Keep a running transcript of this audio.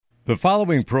The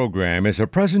following program is a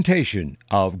presentation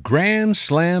of Grand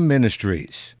Slam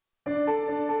Ministries.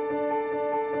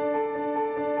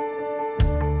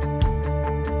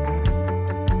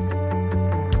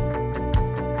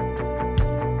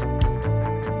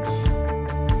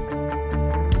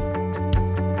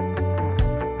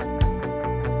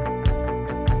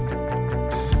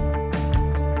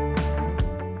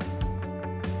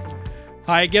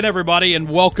 Hi again, everybody, and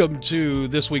welcome to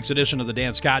this week's edition of the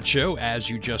Dan Scott Show, as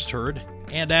you just heard,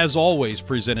 and as always,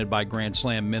 presented by Grand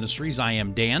Slam Ministries. I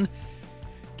am Dan.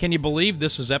 Can you believe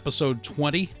this is episode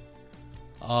 20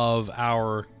 of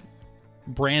our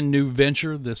brand new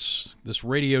venture, this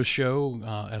radio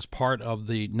show as part of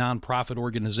the nonprofit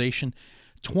organization?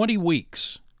 20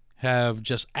 weeks have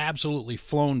just absolutely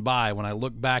flown by when I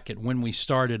look back at when we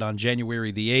started on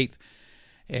January the 8th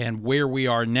and where we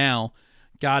are now.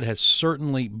 God has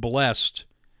certainly blessed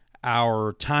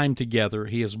our time together.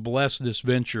 He has blessed this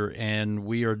venture, and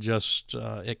we are just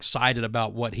excited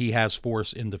about what He has for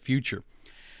us in the future.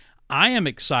 I am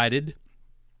excited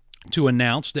to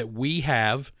announce that we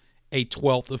have a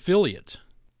 12th affiliate.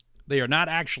 They are not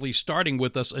actually starting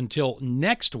with us until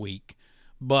next week,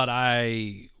 but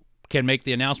I can make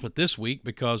the announcement this week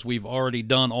because we've already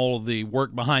done all of the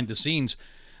work behind the scenes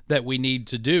that we need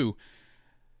to do.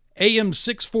 AM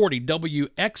 640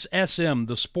 WXSM,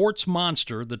 the sports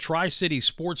monster, the Tri-City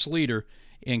sports leader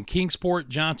in Kingsport,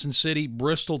 Johnson City,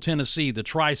 Bristol, Tennessee, the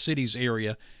Tri-Cities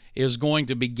area, is going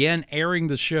to begin airing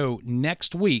the show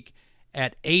next week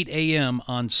at 8 a.m.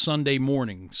 on Sunday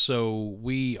morning. So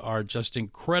we are just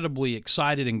incredibly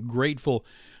excited and grateful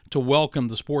to welcome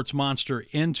the sports monster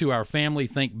into our family.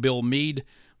 Thank Bill Meade,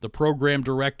 the program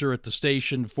director at the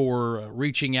station, for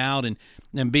reaching out and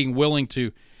being willing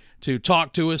to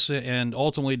talk to us and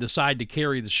ultimately decide to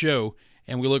carry the show,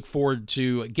 and we look forward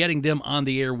to getting them on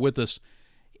the air with us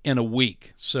in a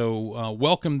week. So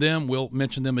welcome them. We'll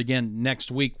mention them again next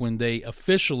week when they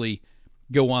officially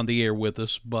go on the air with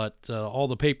us, but all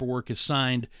the paperwork is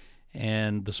signed,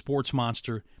 and the Sports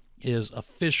Monster is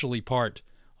officially part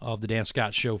of the Dan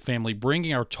Scott Show family,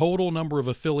 bringing our total number of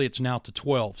affiliates now to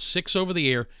 12, 6 over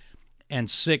the air and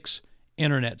 6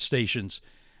 internet stations,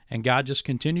 and God just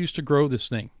continues to grow this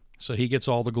thing. So He gets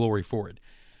all the glory for it.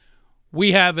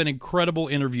 We have an incredible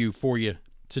interview for you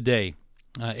today.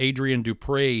 Adrian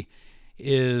Despres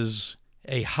is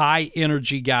a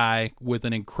high-energy guy with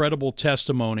an incredible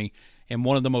testimony and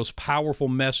one of the most powerful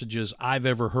messages I've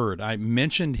ever heard. I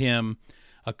mentioned him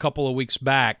a couple of weeks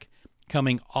back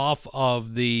coming off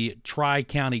of the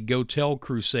Tri-County Go Tell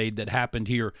crusade that happened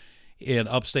here in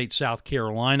upstate South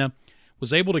Carolina.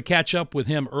 Was able to catch up with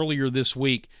him earlier this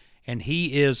week, and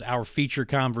he is our feature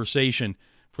conversation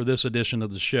for this edition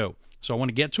of the show. So I want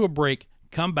to get to a break,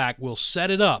 come back, we'll set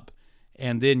it up,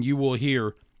 and then you will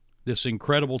hear this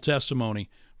incredible testimony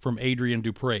from Adrian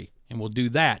Despres. And we'll do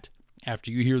that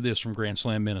after you hear this from Grand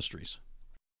Slam Ministries.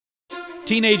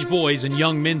 Teenage boys and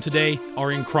young men today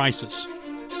are in crisis.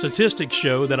 Statistics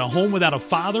show that a home without a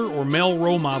father or male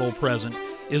role model present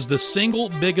is the single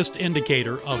biggest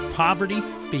indicator of poverty,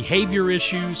 behavior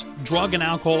issues, drug and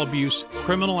alcohol abuse,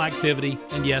 criminal activity,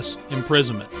 and yes,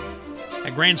 imprisonment.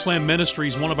 At Grand Slam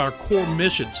Ministries, one of our core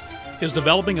missions is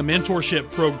developing a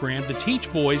mentorship program to teach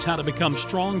boys how to become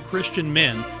strong Christian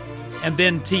men and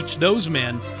then teach those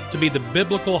men to be the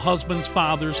biblical husbands,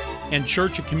 fathers, and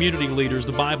church and community leaders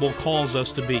the Bible calls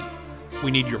us to be.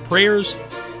 We need your prayers,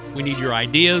 we need your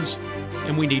ideas,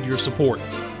 and we need your support.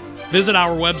 Visit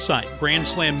our website,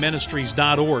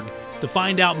 grandslamministries.org, to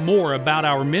find out more about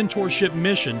our mentorship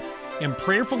mission and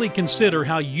prayerfully consider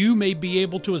how you may be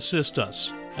able to assist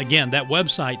us. Again, that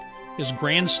website is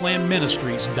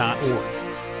grandslamministries.org.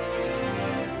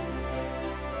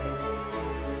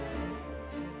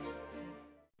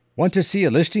 Want to see a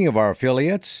listing of our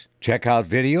affiliates? Check out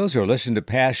videos or listen to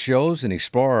past shows and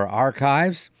explore our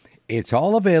archives? It's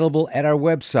all available at our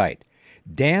website,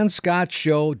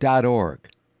 danscottshow.org.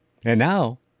 And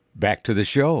now, back to the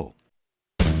show.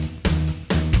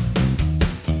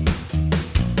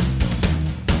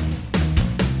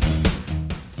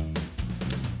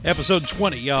 Episode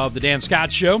 20 of the Dan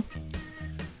Scott Show.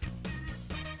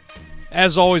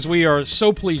 As always, we are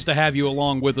so pleased to have you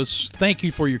along with us. Thank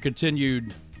you for your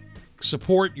continued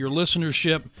support, your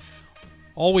listenership.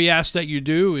 All we ask that you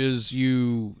do is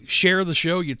you share the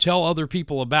show, you tell other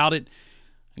people about it.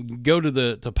 Go to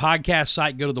the podcast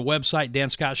site, go to the website,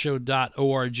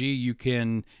 danscottshow.org. You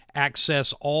can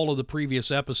access all of the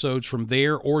previous episodes from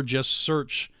there, or just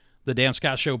search the Dan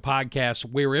Scott Show podcast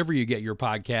wherever you get your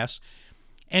podcasts,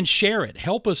 and share it.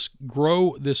 Help us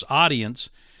grow this audience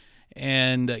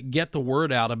and get the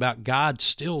word out about God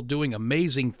still doing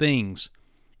amazing things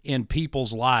in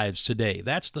people's lives today.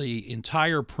 That's the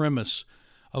entire premise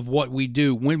of what we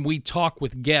do when we talk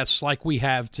with guests like we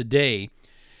have today.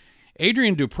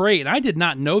 Adrian Despres, and I did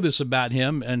not know this about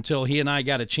him until he and I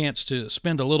got a chance to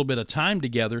spend a little bit of time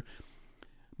together,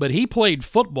 but he played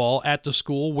football at the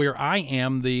school where I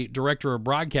am the director of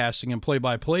broadcasting and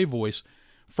play-by-play voice,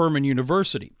 Furman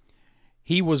University.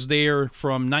 He was there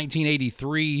from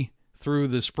 1983 through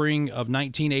the spring of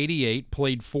 1988,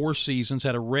 played 4 seasons,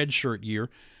 had a redshirt year,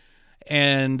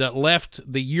 and left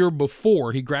the year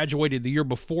before. He graduated the year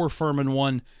before Furman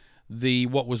won the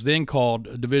what was then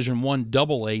called Division I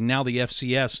AA, now the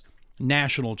FCS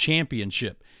National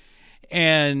Championship.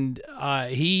 And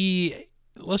he,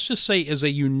 let's just say, is a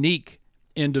unique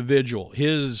individual.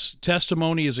 His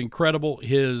testimony is incredible.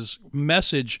 His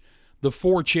message, the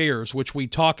 4 chairs, which we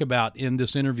talk about in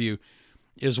this interview,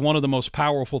 is one of the most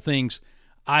powerful things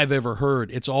I've ever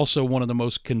heard. It's also one of the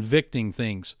most convicting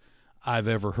things I've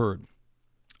ever heard.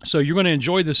 So you're going to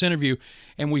enjoy this interview.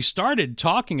 And we started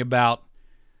talking about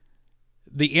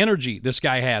the energy this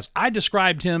guy has. I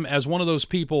described him as one of those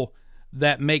people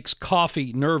that makes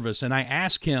coffee nervous, and I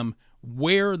asked him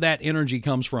where that energy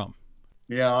comes from.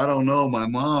 Yeah, I don't know. My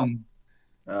mom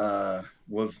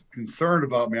was concerned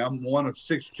about me. I'm one of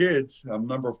 6 kids. I'm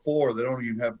number 4. They don't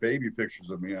even have baby pictures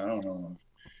of me. I don't know.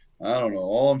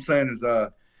 All I'm saying is I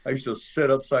used to sit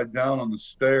upside down on the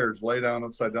stairs, lay down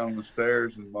upside down on the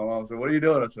stairs, and my mom said, "What are you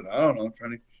doing?" I said, "I don't know. I'm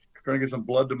trying to get some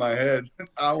blood to my head."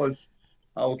 I was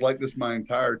like this my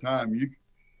entire time.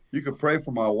 You could pray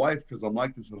for my wife because I'm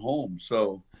like this at home.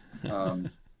 So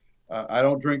I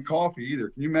don't drink coffee either.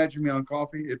 Can you imagine me on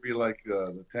coffee? It'd be like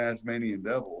the Tasmanian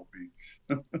devil.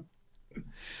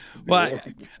 Well,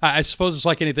 I suppose it's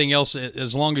like anything else.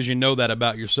 As long as you know that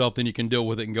about yourself, then you can deal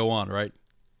with it and go on, right?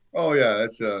 Oh yeah,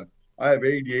 that's I have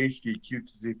ADHD,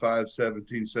 QTC5,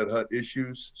 17 said hut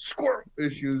issues, squirrel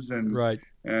issues, and right.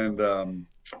 I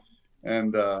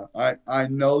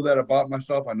know that about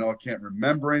myself. I know I can't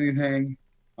remember anything.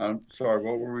 I'm sorry,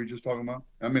 what were we just talking about?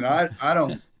 I mean, I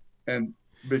don't, and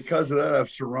because of that, I've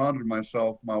surrounded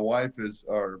myself. My wife is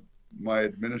my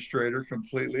administrator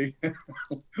completely.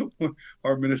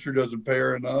 Our ministry doesn't pay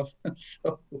her enough,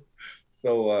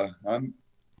 so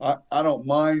I don't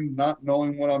mind not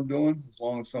knowing what I'm doing as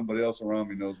long as somebody else around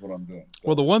me knows what I'm doing.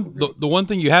 So, well, the one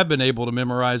thing you have been able to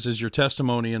memorize is your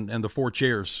testimony and the 4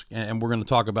 chairs, and we're going to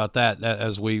talk about that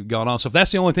as we've gone on. So if that's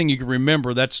the only thing you can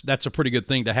remember, that's a pretty good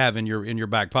thing to have in your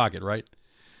back pocket, right?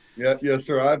 Yeah, yes,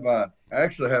 sir. I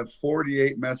actually have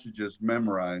 48 messages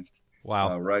memorized.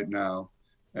 Wow. Right now,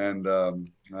 and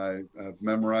I have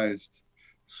memorized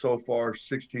so far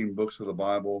 16 books of the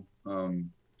Bible.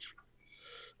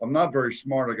 I'm not very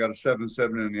smart. I got a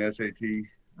 7.7 in the SAT.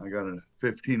 I got a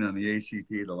 15 on the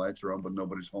ACT. The lights are on, but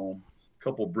nobody's home. A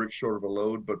couple bricks short of a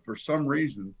load. But for some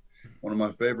reason, one of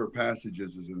my favorite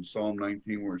passages is in Psalm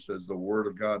 19, where it says, "The word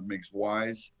of God makes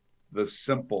wise the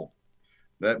simple."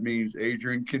 That means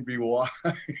Adrian can be wise.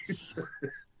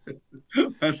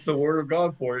 That's the word of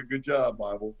God for you. Good job,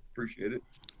 Bible. Appreciate it.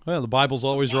 Well, the Bible's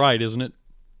always right, isn't it?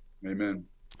 Amen.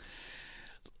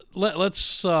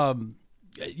 Let's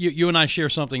you and I share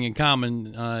something in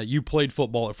common. You played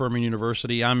football at Furman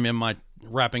University. I'm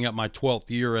wrapping up my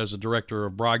 12th year as a director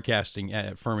of broadcasting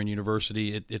at Furman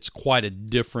University. It's quite a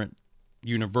different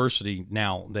university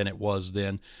now than it was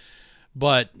then.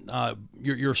 But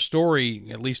your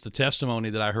story, at least the testimony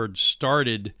that I heard,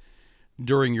 started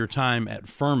during your time at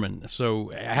Furman.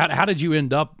 So how did you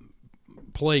end up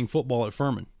playing football at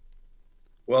Furman?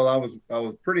 Well, I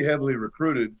was pretty heavily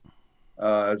recruited.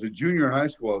 As a junior in high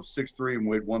school, I was 6'3" and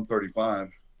weighed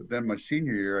 135. But then my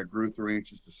senior year, I grew 3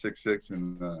 inches to 6'6"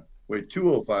 and weighed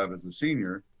 205 as a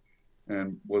senior.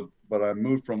 But I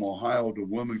moved from Ohio to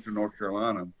Wilmington, North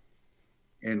Carolina.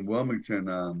 In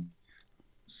Wilmington,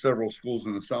 several schools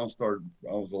in the South started.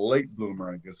 I was a late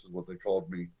bloomer, I guess is what they called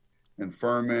me. And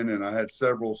Furman, and I had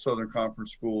several Southern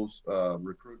Conference schools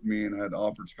recruit me and had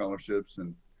offered scholarships.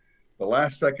 And the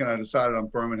last second I decided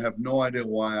on Furman, have no idea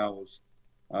why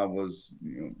I was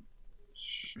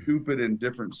stupid in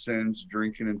different sins,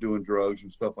 drinking and doing drugs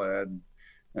and stuff like that.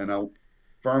 And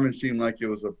Furman seemed like it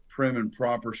was a prim and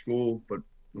proper school, but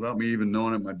without me even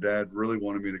knowing it, my dad really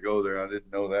wanted me to go there. I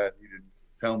didn't know that. He didn't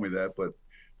tell me that, but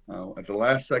at the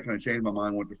last second, I changed my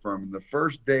mind, went to Furman. The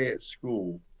first day at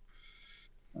school,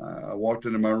 I walked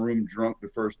into my room drunk the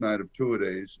first night of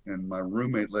two-a-days, and my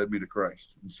roommate led me to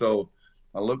Christ. And so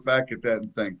I look back at that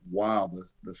and think, wow,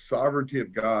 the sovereignty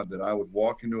of God, that I would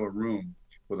walk into a room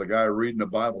with a guy reading the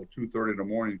Bible at 2:30 in the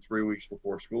morning, 3 weeks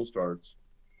before school starts,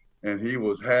 and he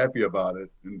was happy about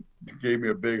it and gave me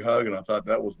a big hug, and I thought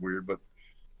that was weird. But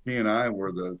he and I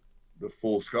were the the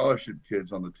full scholarship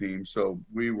kids on the team. So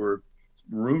we were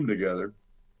roomed together,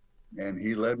 and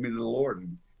he led me to the Lord.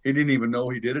 And he didn't even know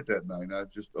he did it that night. I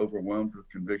just overwhelmed with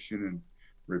conviction and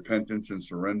repentance and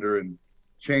surrender, and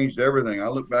changed everything. I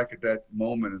look back at that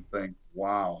moment and think,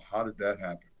 wow, how did that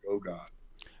happen? Oh, God.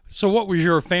 So what was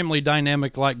your family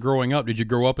dynamic like growing up? Did you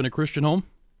grow up in a Christian home?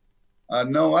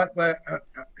 No,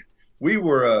 we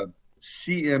were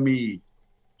CME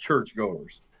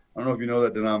churchgoers. I don't know if you know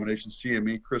that denomination,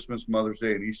 CME, Christmas, Mother's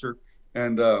Day, and Easter.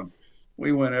 And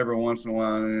we went every once in a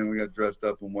while, and we got dressed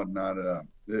up and whatnot.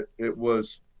 It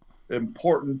was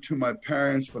important to my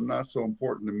parents, but not so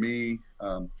important to me.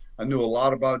 I knew a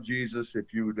lot about Jesus.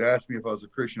 If you would ask me if I was a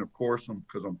Christian, of course,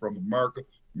 because I'm from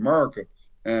America.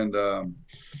 And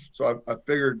so I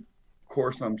figured, of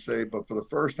course, I'm saved. But for the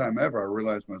first time ever, I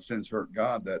realized my sins hurt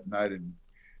God that night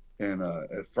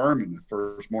at Furman, the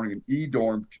first morning in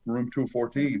E-dorm, room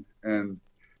 214, and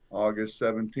August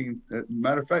 17th.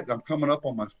 Matter of fact, I'm coming up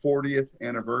on my 40th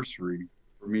anniversary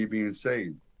for me being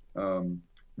saved,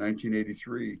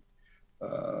 1983.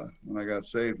 When I got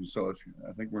saved. And so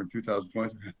I think we're in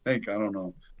 2023, I don't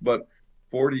know. But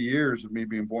 40 years of me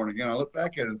being born again, I look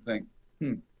back at it and think,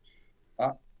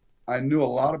 I knew a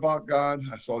lot about God.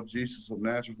 I saw Jesus of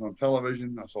Nazareth on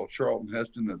television. I saw Charlton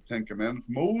Heston, the Ten Commandments.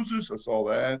 Moses, I saw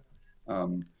that.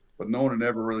 But no one had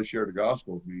ever really shared the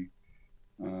gospel with me.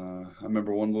 I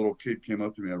remember one little kid came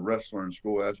up to me, a wrestler in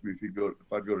school, asked me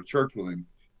if I'd go to church with him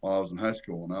while I was in high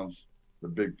school. And I was the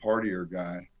big partier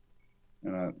guy.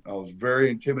 And I was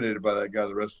very intimidated by that guy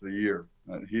the rest of the year.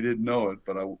 He didn't know it,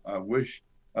 but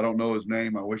I don't know his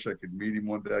name. I wish I could meet him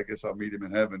one day. I guess I'll meet him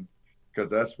in heaven,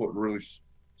 because that's what really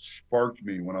sparked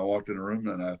me when I walked in the room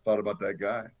and I thought about that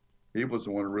guy. He was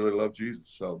the one who really loved Jesus.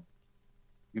 So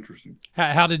interesting.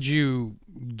 How did you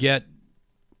get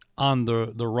on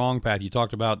the wrong path? You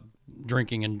talked about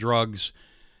drinking and drugs.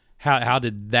 How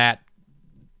did that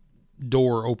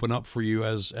door open up for you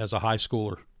as a high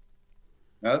schooler?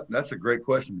 That's a great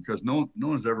question, because no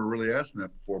one's ever really asked me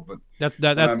that before. But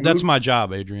that's my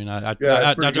job, Adrian.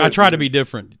 I try to be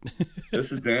different.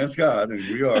 This is Dan Scott, and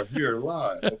we are here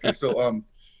live. Okay, so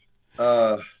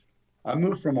I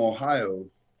moved from Ohio.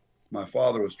 My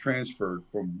father was transferred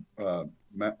from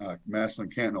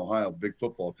Massillon, Canton, Ohio, big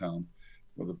football town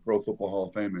where the Pro Football Hall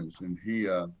of Fame is, and he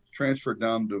transferred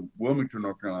down to Wilmington,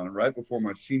 North Carolina, right before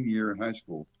my senior year in high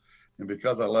school. And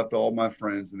because I left all my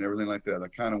friends and everything like that, I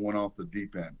kind of went off the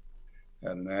deep end,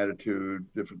 had an attitude,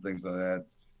 different things like that.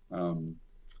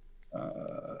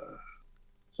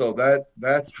 So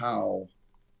that's how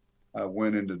I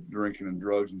went into drinking and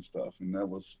drugs and stuff. And that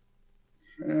was,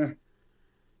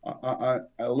 I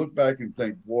look back and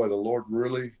think, boy, the Lord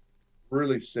really,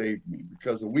 really saved me,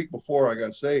 because the week before I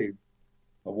got saved,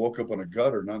 I woke up in a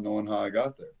gutter not knowing how I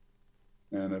got there.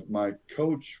 And if my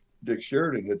coach, Dick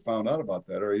Sheridan, had found out about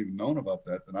that or even known about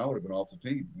that, then I would have been off the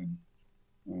team.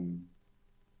 And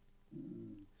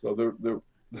so there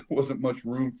wasn't much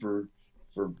room for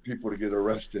people to get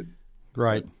arrested.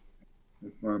 Right.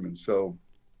 At Furman. So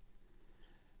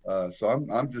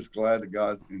I'm just glad that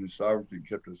God in His sovereignty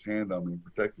kept His hand on me and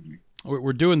protected me.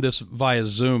 We're doing this via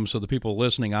Zoom, so the people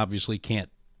listening obviously can't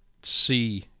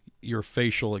see your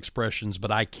facial expressions,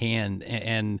 but I can,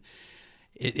 and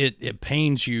it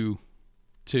pains you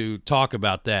to talk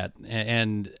about that.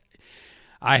 And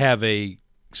I have a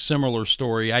similar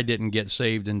story. I didn't get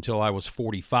saved until I was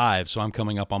 45, so I'm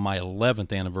coming up on my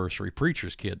 11th anniversary.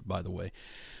 Preacher's kid, by the way.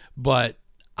 But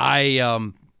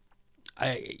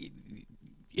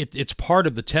it's part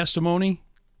of the testimony,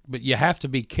 but you have to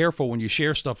be careful when you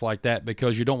share stuff like that,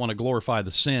 because you don't want to glorify the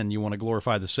sin. You want to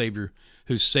glorify the Savior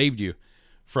who saved you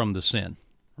from the sin,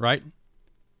 right?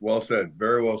 Well said.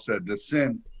 Very well said. The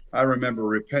sin, I remember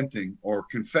repenting or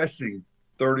confessing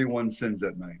 31 sins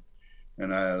that night.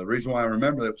 And the reason why I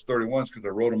remember that was 31 is because I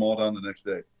wrote them all down the next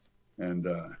day, and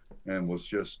was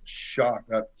just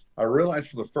shocked. I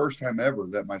realized for the first time ever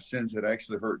that my sins had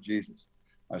actually hurt Jesus.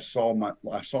 I saw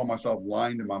myself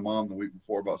lying to my mom the week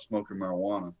before about smoking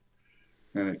marijuana,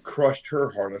 and it crushed her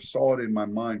heart. I saw it in my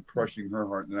mind crushing her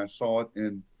heart, and I saw it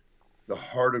in the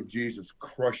heart of Jesus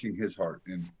crushing his heart.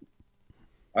 And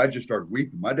I just started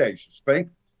weeping. My dad used to spank.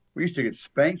 We used to get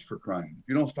spanked for crying. If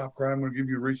you don't stop crying, I'm going to give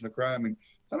you a reason to cry. I mean,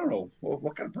 I don't know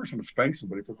what kind of person would spank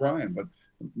somebody for crying, but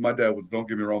my dad was, don't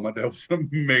get me wrong, my dad was an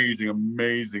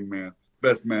amazing man.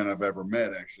 Best man I've ever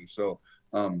met, actually. So,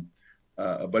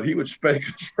 but he would spank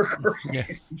us for crying. Yeah.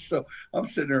 So I'm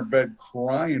sitting there in bed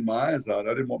crying my eyes out.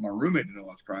 I didn't want my roommate to know I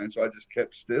was crying, so I just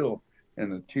kept still,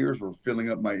 and the tears were filling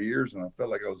up my ears, and I felt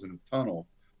like I was in a tunnel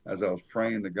as I was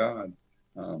praying to God.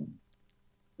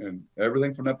 And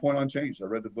everything from that point on changed. I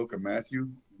read the book of Matthew,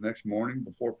 next morning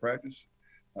before practice.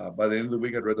 By the end of the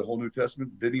week, I'd read the whole New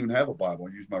Testament. Didn't even have a Bible.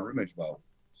 I used my roommate's Bible.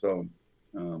 So,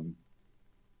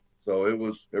 so it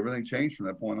was, everything changed from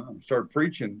that point on. I started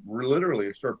preaching, literally,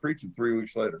 I started preaching 3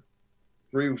 weeks later.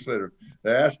 3 weeks later,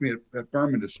 they asked me at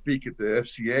Furman to speak at the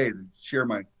FCA to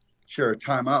share a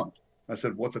timeout. I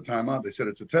said, what's a timeout? They said,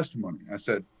 it's a testimony. I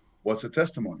said, what's a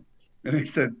testimony? And they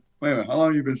said, wait a minute, how long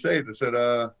have you been saved? I said,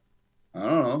 I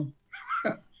don't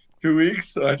know, 2 weeks.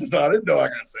 So I didn't know I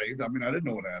got saved. I mean, I didn't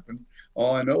know what happened.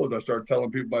 All I know is I started telling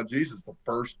people about Jesus the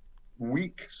first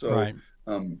week. So, right.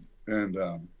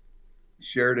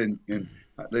 Shared in,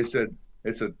 they said,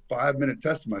 it's a 5-minute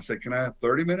testimony. I said, can I have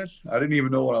 30 minutes? I didn't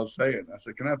even know what I was saying. I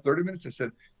said, can I have 30 minutes? I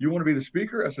said, you want to be the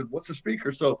speaker? I said, what's a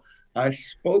speaker? So I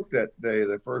spoke that day,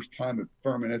 the first time at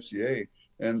Furman FCA,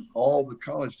 and all the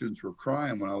college students were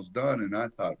crying when I was done. And I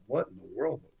thought, what in the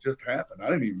world just happened? I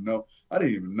didn't even know.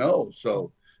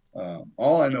 So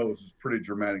all I know is it's a pretty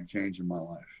dramatic change in my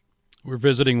life. We're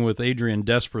visiting with Adrian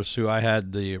Despres, who I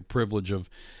had the privilege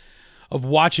of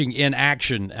watching in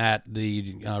action at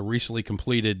the recently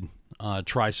completed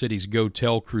Tri-Cities Go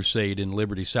Tell Crusade in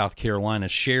Liberty, South Carolina,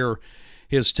 share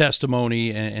his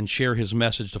testimony and share his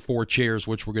message to Four Chairs,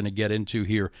 which we're going to get into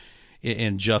here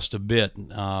in just a bit,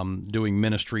 doing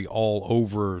ministry all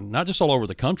over, not just all over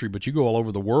the country, but you go all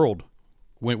over the world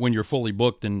when you're fully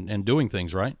booked and doing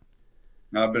things, right?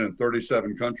 I've been in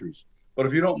 37 countries. But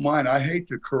if you don't mind, I hate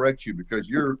to correct you because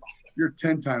you're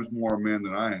 10 times more a man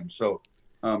than I am. So,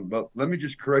 but let me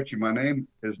just correct you. My name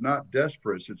is not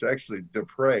Despres. It's actually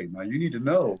Despres. Now, you need to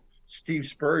know Steve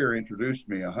Spurrier introduced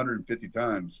me 150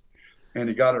 times, and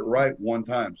he got it right one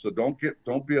time. So don't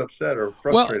be upset or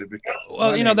frustrated.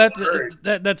 Well, you know,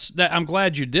 that's I'm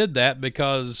glad you did that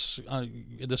because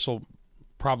this will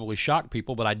probably shock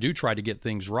people, but I do try to get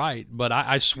things right. But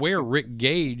I swear Rick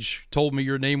Gage told me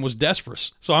your name was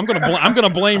Despres, so I'm gonna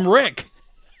blame Rick.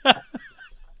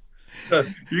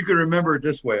 You can remember it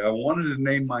this way. I wanted to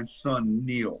name my son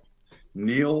Neil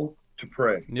to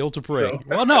pray. Neil to pray. So.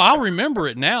 Well, no, I'll remember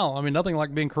it now. I mean, nothing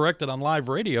like being corrected on live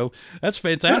radio. That's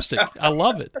fantastic. I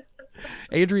love it.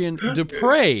 Adrian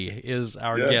Despres is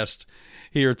our guest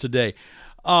here today.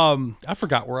 I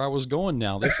forgot where I was going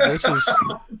now. This is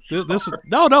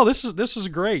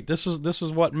great. This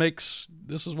is what makes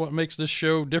this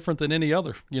show different than any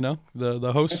other. You know,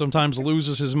 the host sometimes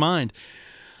loses his mind.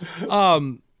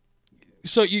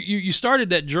 So you started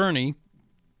that journey,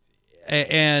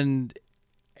 and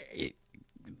it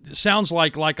sounds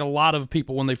like a lot of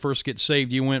people when they first get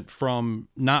saved, you went from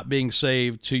not being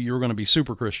saved to you're going to be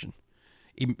super Christian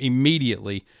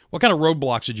immediately. What kind of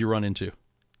roadblocks did you run into?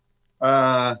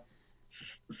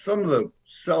 Some of the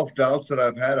self-doubts that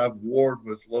I've had, I've warred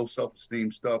with low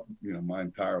self-esteem stuff, you know, my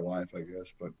entire life, I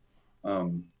guess. But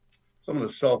some of the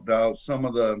self-doubts, some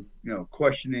of the, you know,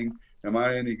 questioning, am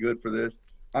I any good for this?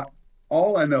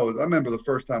 All I know is I remember the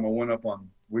first time I went up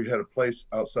we had a place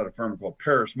outside of Furman called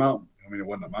Paris Mountain. I mean, it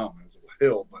wasn't a mountain, it was a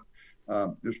hill, but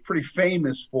it was pretty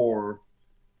famous for,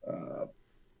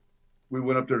 we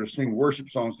went up there to sing worship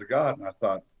songs to God, and I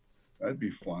thought, that'd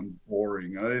be fun,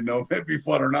 boring. I didn't know if it'd be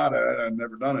fun or not. I'd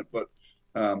never done it. But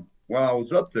while I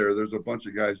was up there's a bunch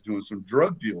of guys doing some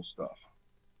drug deal stuff.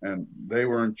 And they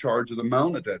were in charge of the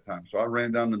mountain at that time. So I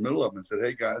ran down the middle of them and said,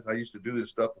 hey, guys, I used to do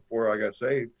this stuff before I got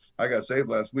saved. I got saved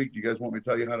last week. Do you guys want me to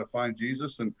tell you how to find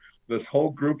Jesus? And this whole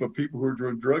group of people who were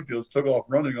doing drug deals took off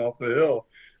running off the hill.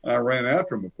 I ran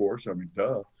after them, of course. I mean,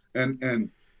 duh. And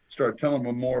started telling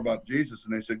them more about Jesus.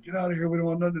 And they said, get out of here. We don't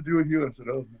want nothing to do with you. I said,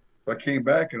 oh. So I came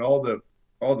back, and all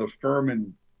the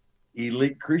Furman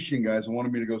elite Christian guys who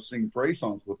wanted me to go sing praise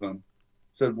songs with them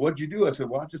said, what'd you do? I said,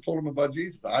 well, I just told them about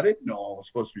Jesus. I didn't know I was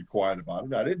supposed to be quiet about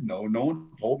it. I didn't know. No one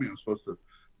told me I was supposed to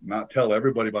not tell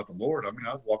everybody about the Lord. I mean,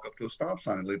 I'd walk up to a stop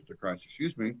sign and leave it to Christ.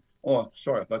 Excuse me. Oh,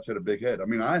 sorry. I thought you had a big head. I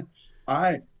mean, I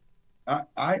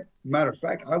matter of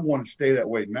fact, I want to stay that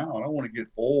way now. And I want to get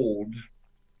old,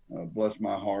 bless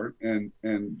my heart, and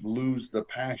lose the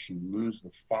passion, lose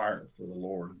the fire for the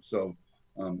Lord. And so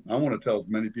I want to tell as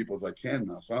many people as I can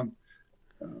now. So I'm,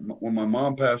 when my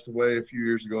mom passed away a few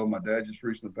years ago, my dad just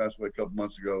recently passed away a couple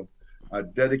months ago, I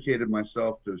dedicated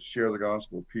myself to share the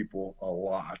gospel with people a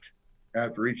lot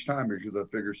after each time, because I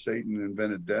figure Satan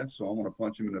invented death, so I want to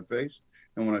punch him in the face.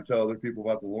 And when I tell other people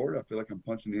about the Lord, I feel like I'm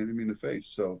punching the enemy in the face.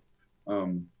 So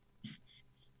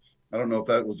I don't know if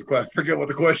that was the question. I forget what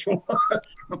the question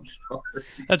was. I'm sorry.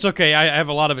 That's okay. I have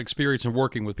a lot of experience in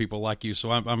working with people like you,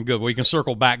 so I'm good. We can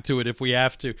circle back to it if we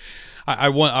have to. I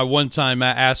one time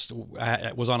I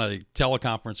was on a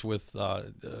teleconference with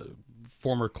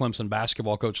former Clemson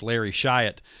basketball coach Larry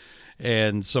Shiat,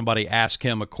 and somebody asked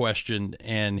him a question,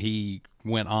 and he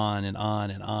went on and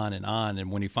on and on and on.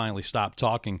 And when he finally stopped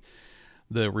talking,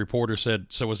 the reporter said,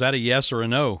 "So was that a yes or a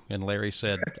no?" And Larry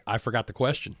said, "I forgot the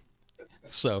question."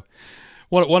 So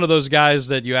one of those guys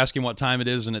that you ask him what time it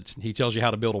is, and he tells you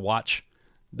how to build a watch,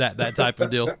 that type of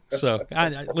deal. So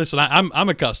listen, I'm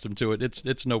accustomed to it.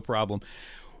 It's no problem.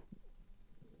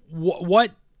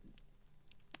 What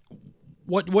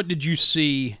did you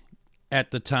see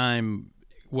at the time?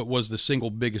 What was the single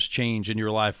biggest change in your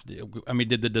life? I mean,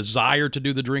 did the desire to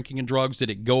do the drinking and drugs, did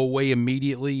it go away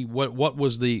immediately? What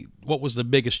was the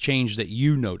biggest change that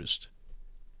you noticed?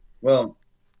 Well,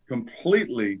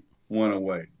 completely went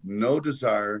away. No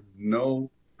desire.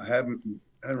 No, I haven't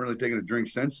really taken a drink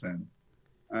since then.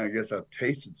 I guess I've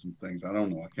tasted some things. I don't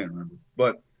know. I can't remember.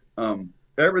 But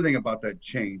everything about that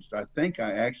changed. I think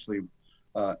I actually,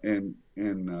 in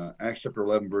Acts chapter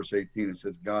 11, verse 18, it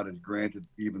says, God has granted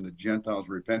even the Gentiles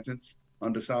repentance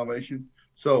unto salvation.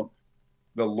 So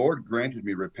the Lord granted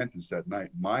me repentance that night.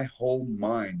 My whole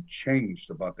mind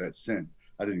changed about that sin.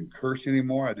 I didn't curse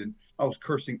anymore. I was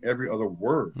cursing every other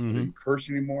word. Mm-hmm. I didn't curse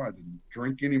anymore. I didn't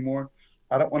drink anymore.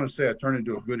 I don't want to say I turned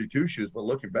into a goody two shoes, but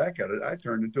looking back at it, I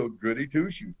turned into a goody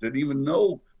two shoes. Didn't even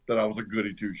know that I was a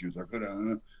goody two shoes. I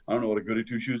don't know what a goody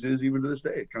two shoes is even to this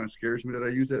day. It kind of scares me that I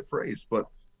use that phrase, but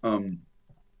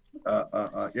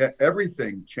yeah,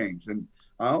 everything changed. And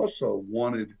I also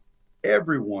wanted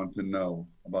everyone to know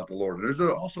about the Lord. There's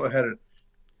also had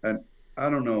an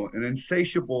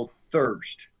insatiable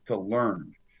thirst to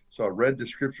learn. So I read the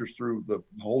scriptures through the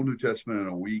whole New Testament in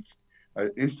a week. I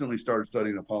instantly started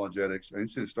studying apologetics. I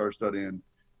instantly started studying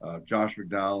Josh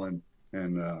McDowell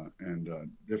and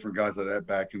different guys like that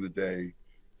back in the day.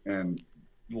 And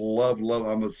love.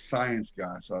 I'm a science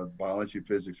guy, so I had biology,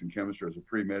 physics, and chemistry as a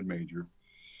pre-med major.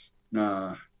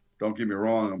 Don't get me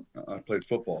wrong, I played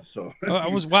football. So I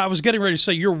was getting ready to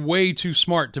say you're way too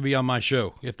smart to be on my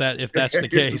show if that's the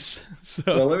case. So.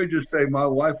 Well, let me just say my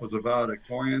wife was a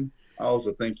valedictorian. I was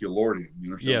a thank you Lordian. You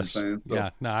know what I'm Yes. saying? So,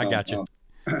 yeah. No, I got you.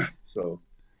 So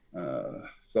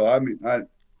I mean,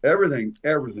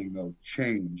 everything though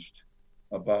changed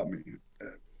about me.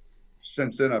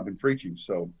 Since then, I've been preaching.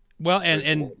 So well,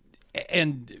 and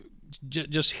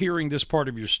just hearing this part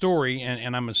of your story,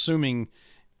 and I'm assuming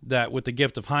that with the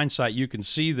gift of hindsight, you can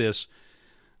see this.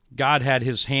 God had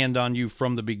his hand on you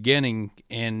from the beginning,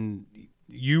 and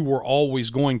you were always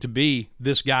going to be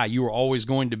this guy. You were always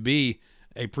going to be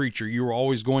a preacher. You were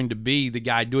always going to be the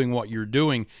guy doing what you're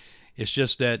doing. It's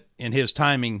just that in his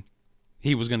timing,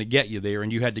 he was going to get you there,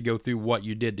 and you had to go through what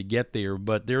you did to get there.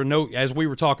 But there are no, as we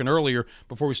were talking earlier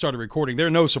before we started recording, there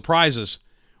are no surprises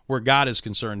where God is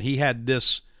concerned. He had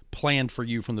this planned for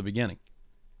you from the beginning.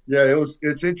 Yeah,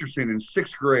 it's interesting. In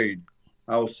sixth grade,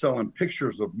 I was selling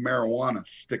pictures of marijuana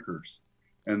stickers,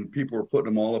 and people were putting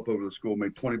them all up over the school.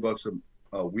 Made $20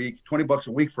 a week, $20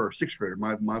 a week for a sixth grader.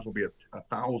 Might as well be a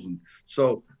thousand.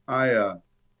 So I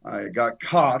got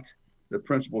caught. The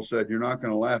principal said, "You're not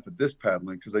going to laugh at this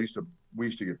paddling," because we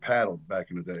used to get paddled back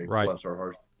in the day. Right. Bless our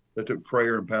hearts. They took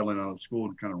prayer and paddling out of school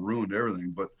and kind of ruined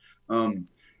everything. But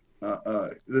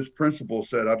this principal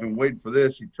said, "I've been waiting for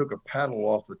this." He took a paddle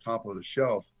off the top of the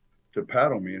shelf to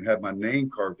paddle me and had my name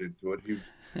carved into it.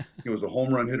 He was a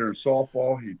home run hitter in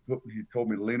softball. He told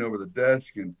me to lean over the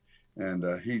desk, and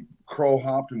he crow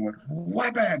hopped and went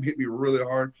wham bam, hit me really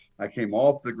hard. I came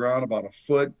off the ground about a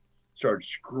foot, started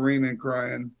screaming,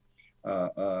 crying.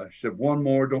 He said, "One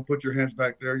more, don't put your hands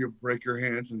back there, you'll break your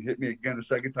hands," and hit me again the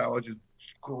second time. I was just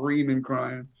screaming,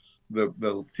 crying.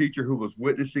 The teacher who was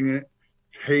witnessing it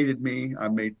hated me. I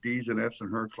made D's and F's in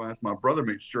her class. My brother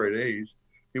made straight A's.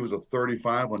 He was a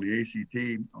 35 on the ACT,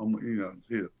 you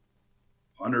know,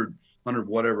 100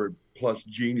 whatever plus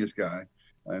genius guy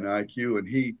in IQ.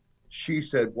 And she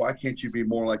said, "Why can't you be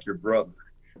more like your brother?"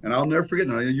 And I'll never forget.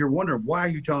 Now, you're wondering, why are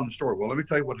you telling the story? Well, let me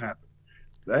tell you what happened.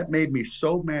 That made me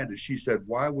so mad that she said,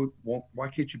 why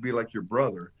can't you be like your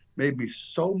brother? Made me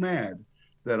so mad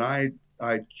that I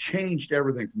changed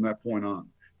everything from that point on,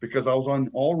 because I was on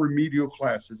all remedial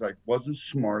classes. I wasn't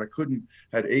smart.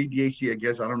 Had ADHD, I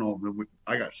guess. I don't know.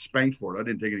 I got spanked for it. I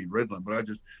didn't take any Ritalin, but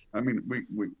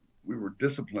we were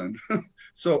disciplined.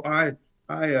 So I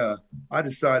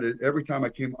decided every time I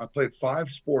played 5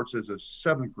 sports as a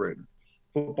 7th grader: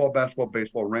 football, basketball,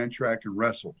 baseball, ran track, and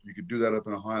wrestled. You could do that up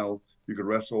in Ohio. You could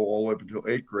wrestle all the way up until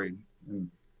 8th grade,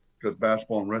 because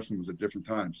basketball and wrestling was at different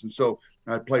times. And so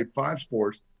I played 5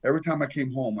 sports. Every time I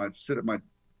came home, I'd sit at my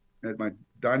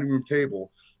dining room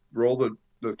table, roll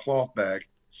the cloth back,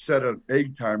 set an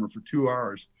egg timer for 2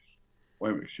 hours. Wait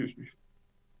a minute, excuse me.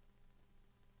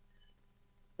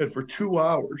 And for 2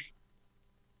 hours,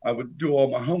 I would do all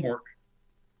my homework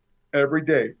Every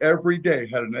day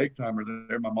had an egg timer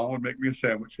there. My mom would make me a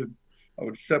sandwich, and I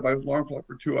would set my alarm clock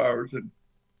for 2 hours, and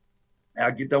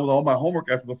I'd get done with all my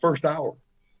homework after the first hour.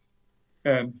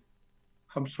 And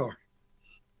I'm sorry,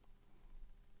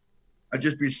 I'd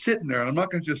just be sitting there, and I'm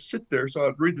not going to just sit there. So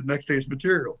I'd read the next day's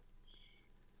material.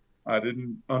 I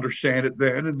didn't understand it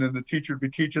then, and then the teacher would be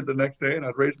teaching the next day, and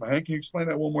I'd raise my hand. Can you explain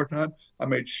that one more time? I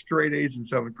made straight A's in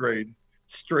 7th grade,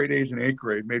 straight A's in 8th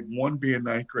grade, made 1B in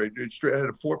 9th grade. I had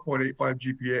a 4.85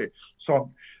 GPA.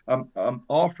 So I'm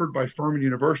offered by Furman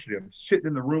University. I'm sitting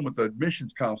in the room with the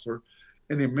admissions counselor,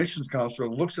 and the admissions counselor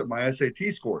looks at my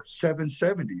SAT score,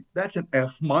 770. That's an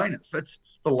F minus. That's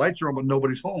the lights are on, but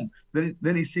nobody's home. Then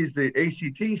he sees the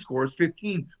ACT score is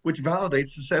 15, which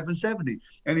validates the 770.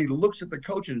 And he looks at the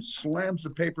coach and slams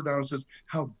the paper down and says,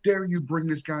 "How dare you bring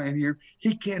this guy in here?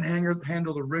 He can't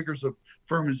handle the rigors of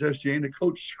Furman's FCA." And the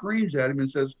coach screams at him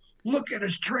and says, "Look at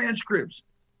his transcripts."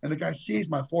 And the guy sees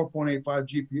my 4.85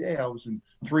 GPA. I was in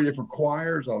 3 different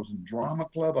choirs. I was in drama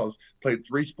club. Played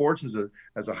 3 sports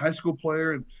as a high school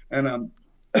player. And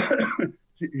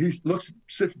he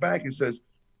sits back and says,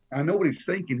 "I know what he's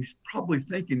thinking. He's probably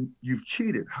thinking you've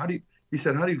cheated. He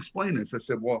said, how do you explain this?" I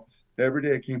said, "Well, every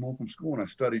day I came home from school and I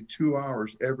studied 2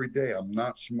 hours every day. I'm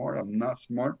not smart.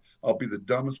 I'll be the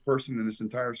dumbest person in this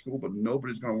entire school, but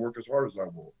nobody's going to work as hard as I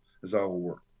will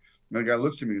work." And the guy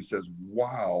looks at me and says,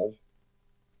 "Wow,"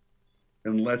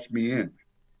 and lets me in.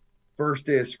 First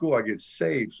day of school, I get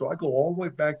saved. So I go all the way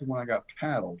back to when I got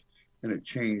paddled, and it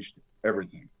changed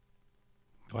everything.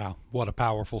 Wow, what a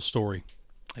powerful story.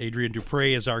 Adrian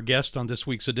Despres is our guest on this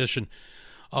week's edition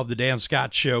of the Dan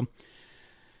Scott Show.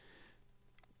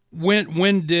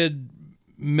 When did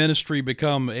ministry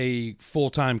become a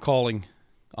full-time calling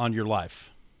on your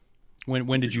life?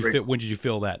 When did you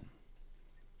feel that?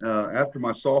 After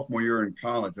my sophomore year in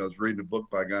college, I was reading a book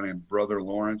by a guy named Brother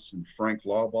Lawrence and Frank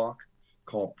Laubach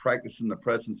called "Practicing the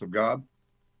Presence of God."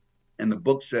 And the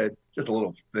book said, just a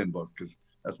little thin book because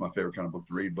that's my favorite kind of book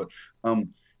to read. But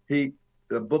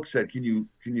the book said, can you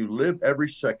live every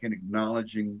second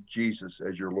acknowledging Jesus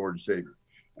as your Lord and Savior?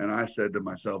 And I said to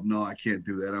myself, no, I can't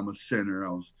do that. I'm a sinner. I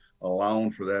was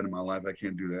allowing for that in my life. I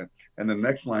can't do that. And the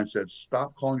next line said,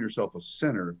 stop calling yourself a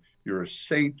sinner. You're a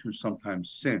saint who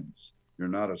sometimes sins. You're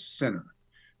not a sinner.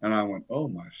 And I went, oh,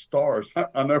 my stars.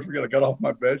 I'll never forget. I got off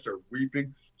my bed, started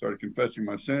weeping, started confessing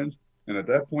my sins. And at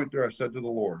that point there, I said to the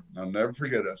Lord, I'll never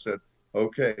forget it. I said,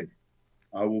 okay,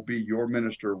 I will be your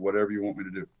minister, whatever you want me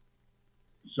to do.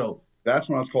 So that's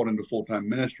when I was called into full-time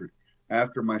ministry.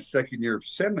 After my second year of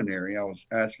seminary, I was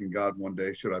asking God one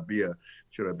day, should I be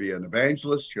an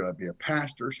evangelist? Should I be a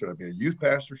pastor? Should I be a youth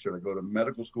pastor? Should I go to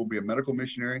medical school, be a medical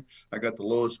missionary? I got the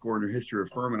lowest score in the history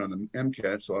of Furman on the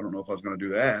MCAT, so I don't know if I was going to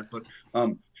do that. But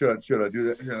should I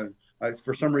do that?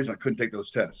 For some reason, I couldn't take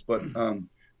those tests. But I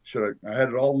had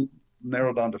it all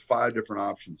narrowed down to 5 different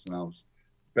options, and I was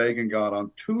begging God.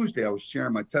 On Tuesday, I was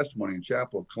sharing my testimony in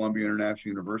chapel at Columbia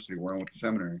International University, where I went to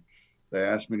seminary. They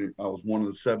asked me I was one of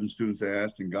the 7 students they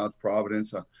asked in God's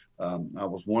providence. I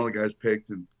was one of the guys picked,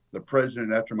 and the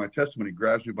president, after my testimony,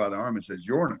 grabs me by the arm and says,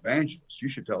 "You're an evangelist. You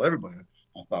should tell everybody."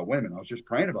 I thought, wait a minute, I was just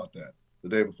praying about that the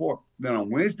day before. Then on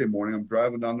Wednesday morning, I'm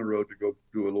driving down the road to go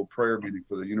do a little prayer meeting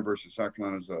for the University of South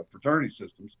Carolina's fraternity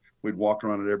systems. We'd walk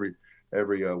around it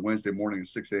every Wednesday morning at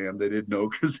 6 a.m. They didn't know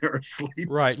because they were asleep.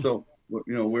 Right. So,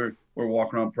 we're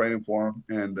walking around praying for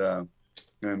them.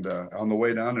 And on the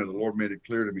way down there, the Lord made it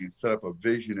clear to me and set up a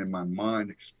vision in my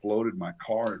mind, exploded my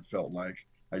car. It felt like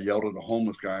I yelled at a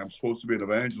homeless guy, "I'm supposed to be an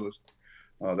evangelist."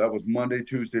 That was Monday,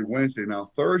 Tuesday, Wednesday. Now,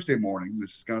 Thursday morning,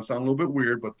 this is going to sound a little bit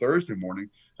weird, but Thursday morning,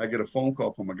 I get a phone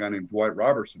call from a guy named Dwight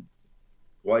Robertson.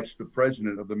 Dwight's the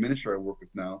president of the ministry I work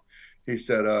with now. He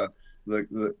said,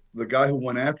 the guy who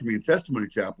went after me in Testimony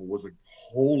Chapel was a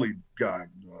holy guy,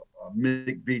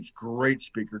 Mick Veach, great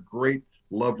speaker, great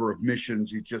lover of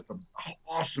missions. He's just an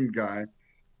awesome guy.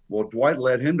 Well, Dwight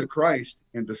led him to Christ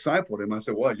and discipled him. I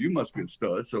said, well, you must be a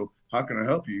stud, so how can I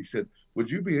help you? He said,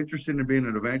 would you be interested in being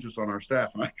an evangelist on our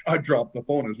staff? And I dropped the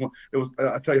phone. It was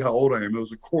I tell you how old I am. It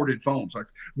was a corded phone. So I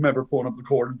remember pulling up the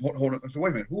cord and holding it. I said, wait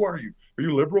a minute, who are you? Are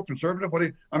you liberal, conservative?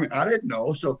 I didn't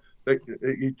know. So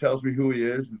he tells me who he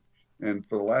is. And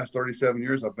for the last 37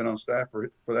 years, I've been on staff for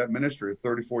that ministry.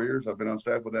 34 years, I've been on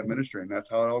staff with that ministry. And that's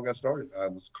how it all got started. I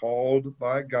was called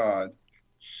by God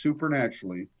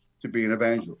supernaturally to be an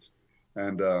evangelist.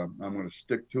 And I'm going to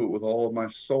stick to it with all of my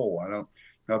soul.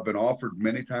 I've been offered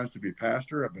many times to be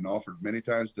pastor. I've been offered many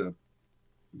times to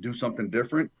do something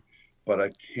different. But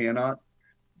I cannot,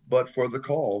 but for the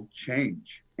call,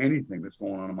 change anything that's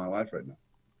going on in my life right now.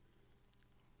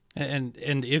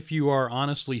 And if you are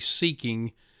honestly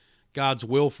seeking God's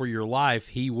will for your life,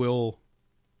 He will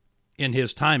in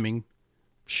his timing,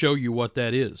 show you what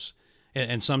that is.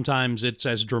 And sometimes it's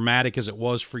as dramatic as it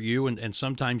was for you, and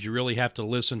sometimes you really have to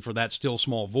listen for that still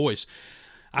small voice.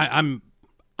 I'm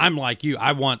like you.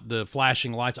 I want the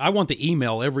flashing lights. I want the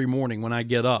email every morning when I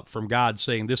get up from God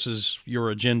saying, this is your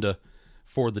agenda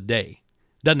for the day.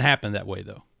 Doesn't happen that way,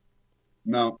 though.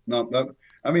 No.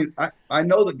 I mean, I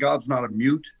know that God's not a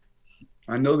mute.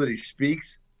 I know that he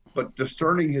speaks, but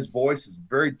discerning his voice is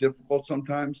very difficult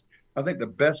sometimes. I think the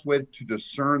best way to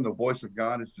discern the voice of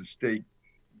God is to stay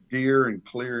dear and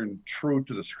clear and true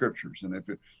to the scriptures. And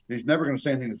he's never going to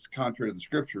say anything that's contrary to the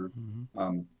scripture.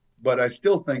 But I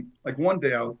still think, like one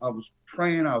day I was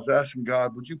praying, I was asking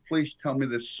God, would you please tell me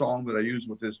this song that I use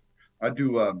with this? I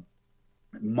do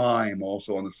mime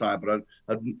also on the side, but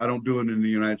I don't do it in the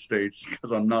United States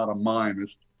because I'm not a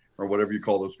mimist or whatever you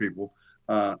call those people.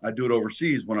 I do it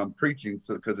overseas when I'm preaching,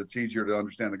 so because it's easier to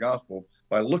understand the gospel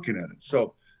by looking at it.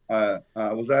 So I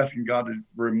was asking God to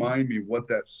remind me what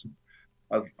that's.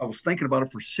 I was thinking about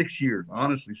it for 6 years,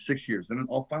 honestly, 6 years. And then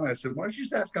finally I said, why don't you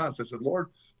just ask God? So I said, Lord,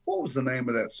 what was the name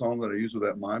of that song that I used with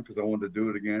that mime? Because I wanted to do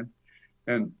it again.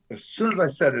 And as soon as I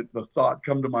said it, the thought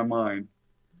come to my mind,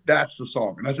 that's the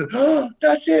song. And I said, oh,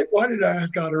 that's it. Why did I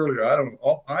ask God earlier? I don't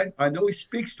know. I know he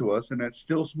speaks to us in that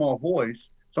still small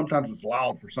voice. Sometimes it's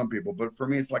loud for some people, but for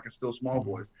me, it's like a still small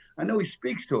voice. I know he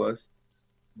speaks to us,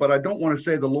 but I don't want to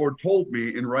say the Lord told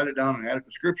me and write it down and add it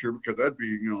to scripture, because that'd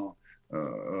be,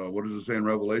 what does it say in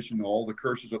Revelation? All the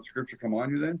curses of scripture come on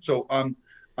you then. So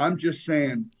I'm just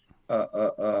saying,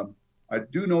 I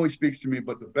do know he speaks to me,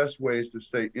 but the best way is to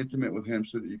stay intimate with him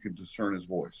so that you can discern his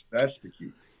voice. That's the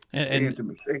key.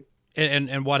 Intimacy.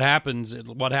 And what happened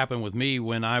with me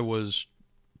when I was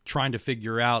trying to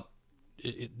figure out,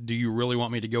 do you really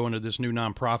want me to go into this new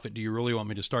nonprofit? Do you really want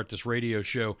me to start this radio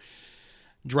show?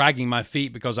 Dragging my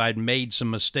feet because I had made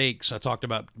some mistakes. I talked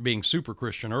about being super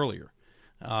Christian earlier.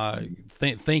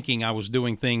 Thinking I was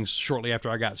doing things shortly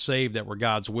after I got saved that were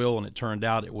God's will, and it turned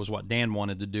out it was what Dan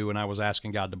wanted to do, and I was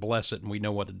asking God to bless it, and we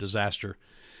know what a disaster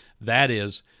that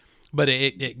is. But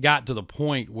it got to the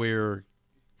point where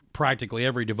practically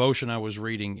every devotion I was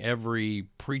reading, every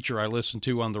preacher I listened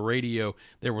to on the radio,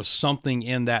 there was something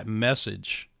in that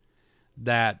message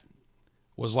that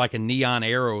was like a neon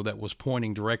arrow that was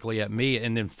pointing directly at me.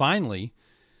 And then finally,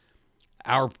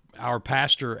 our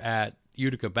pastor at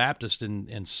Utica Baptist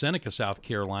in Seneca, South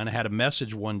Carolina, had a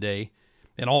message one day,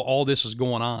 and all this is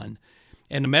going on.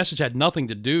 And the message had nothing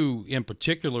to do in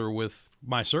particular with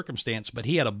my circumstance, but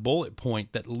he had a bullet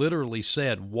point that literally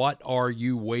said, "What are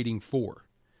you waiting for?"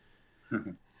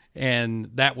 And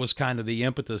that was kind of the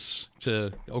impetus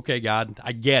to, okay, God,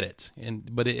 I get it.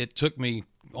 But it took me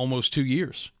almost 2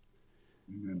 years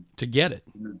to get it.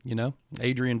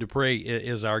 Adrian Despres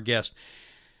is our guest.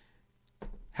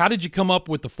 How did you come up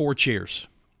with the 4 chairs?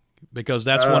 Because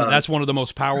that's one of the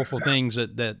most powerful things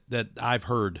that I've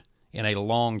heard in a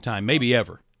long time, maybe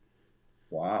ever.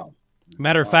 Wow.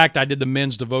 Matter of fact, I did the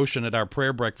men's devotion at our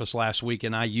prayer breakfast last week,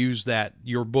 and I used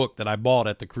your book that I bought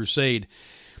at the crusade,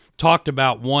 talked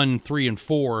about 1, 3, and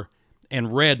 4,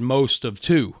 and read most of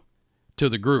 2 to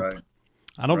the group. Right.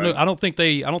 I don't know. I don't think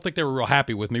they were real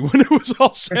happy with me when it was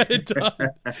all said and done.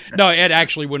 No, it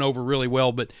actually went over really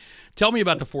well. But tell me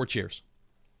about the 4 chairs.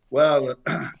 Well,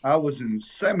 I was in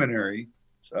seminary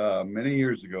many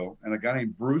years ago, and a guy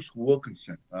named Bruce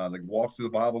Wilkinson, the Walk Through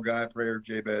the Bible guy, Prayer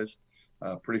Jabez,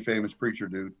 pretty famous preacher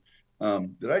dude.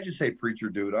 Did I just say preacher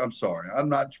dude? I'm sorry. I'm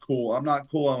not cool. I'm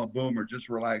a boomer. Just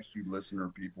relax, you listener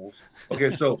peoples.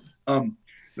 Okay, so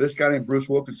this guy named Bruce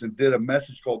Wilkinson did a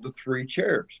message called The 3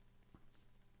 Chairs.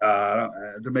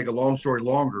 To make a long story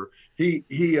longer,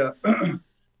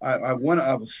 I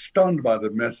was stunned by the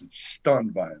message,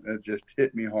 stunned by it. It just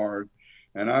hit me hard.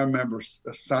 And I remember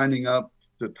signing up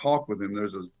to talk with him.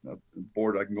 There's a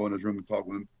board I can go in his room and talk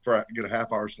with him get a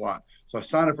half-hour slot. So I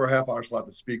signed up for a half-hour slot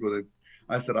to speak with him.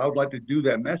 I said, I would like to do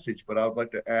that message, but I would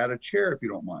like to add a chair if you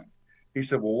don't mind. He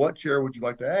said, well, what chair would you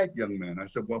like to add, young man? I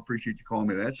said, well, appreciate you calling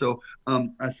me that. So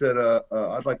I said,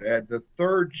 I'd like to add the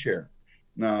 3rd chair.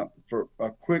 Now, for a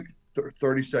quick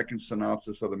 30-second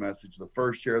synopsis of the message, the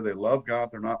 1st chair, they love God.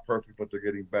 They're not perfect, but they're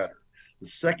getting better. The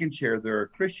 2nd chair, they're a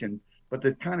Christian, but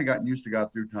they've kind of gotten used to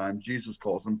God through time. Jesus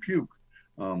calls them puke.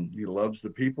 He loves the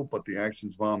people, but the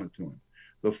actions vomit to him.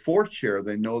 The 4th chair,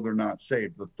 they know they're not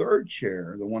saved. The 3rd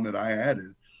chair, the one that I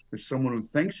added, is someone who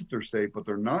thinks that they're saved, but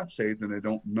they're not saved and they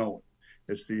don't know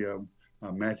it. It's the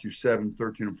Matthew 7,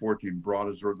 13 and 14, broad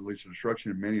is the road that leads to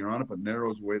destruction, and many are on it, but narrow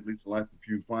is the way that leads to life, and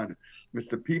few find it. It's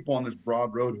the people on this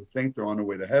broad road who think they're on their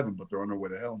way to heaven, but they're on their way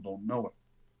to hell and don't know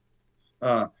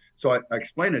it. So I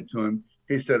explained it to him.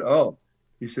 He said, oh,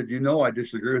 He said, I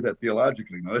disagree with that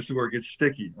theologically. Now, this is where it gets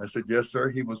sticky. I said, yes, sir.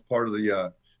 He was part of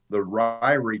the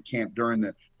Ryrie camp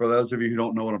for those of you who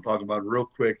don't know what I'm talking about, real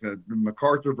quick,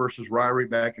 MacArthur versus Ryrie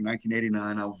back in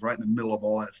 1989. I was right in the middle of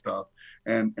all that stuff.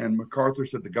 And MacArthur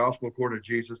said the gospel according to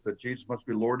Jesus, that Jesus must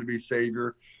be Lord to be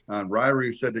Savior. And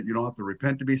Ryrie said that you don't have to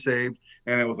repent to be saved.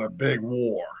 And it was a big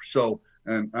war. So,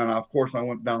 and of course, I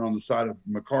went down on the side of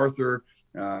MacArthur.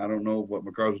 I don't know what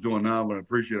MacArthur's doing now, but I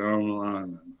appreciate it. I don't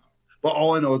know. But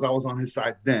all I know is I was on his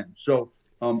side then. So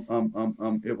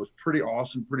it was pretty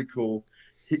awesome, pretty cool.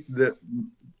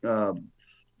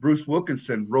 Bruce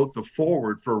Wilkinson wrote the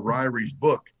foreword for Ryrie's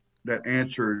book that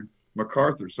answered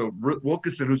MacArthur. So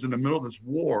Wilkinson, who's in the middle of this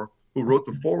war, who wrote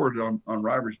the foreword on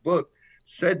Ryrie's book,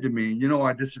 said to me,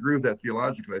 I disagree with that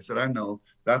theologically. I said, I know.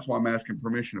 That's why I'm asking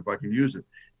permission if I can use it.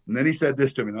 And then he said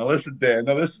this to me. Now listen, Dan.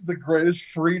 Now this is the greatest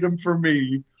freedom for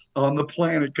me on the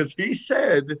planet, because he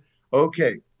said,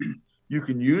 okay, you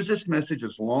can use this message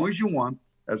as long as you want,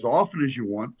 as often as you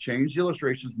want, change the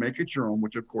illustrations, make it your own,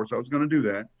 which of course I was going to do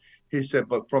that. He said,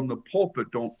 but from the pulpit,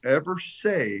 don't ever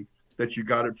say that you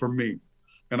got it from me.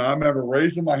 And I remember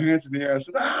raising my hands in the air. I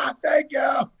said, thank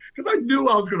you. Because I knew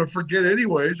I was going to forget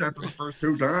anyways after the first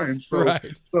 2 times. So,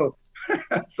 right.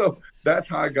 so that's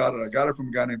how I got it. I got it from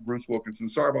a guy named Bruce Wilkinson.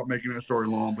 Sorry about making that story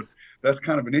long, but that's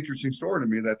kind of an interesting story to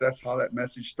me, that's how that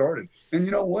message started. And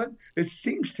you know what? It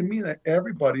seems to me that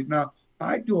everybody, now,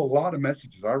 I do a lot of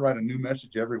messages. I write a new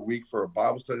message every week for a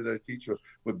Bible study that I teach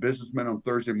with businessmen on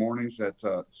Thursday mornings. That's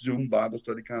a Zoom Bible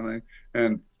study kind of thing.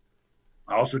 And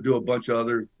I also do a bunch of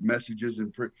other messages.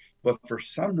 But for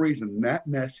some reason, that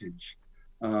message,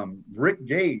 Rick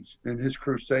Gage in his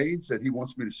crusades that he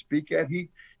wants me to speak at, he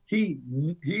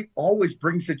always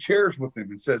brings the chairs with him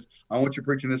and says, I want you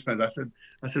preaching this message.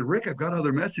 I said, Rick, I've got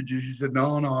other messages. He said,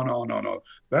 no.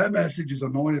 That message is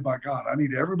anointed by God. I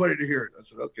need everybody to hear it. I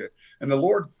said, okay. And the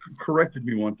Lord corrected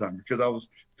me one time because I was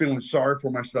feeling sorry for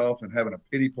myself and having a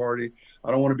pity party.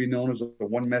 I don't want to be known as a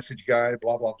one message guy,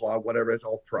 blah, blah, blah, whatever. It's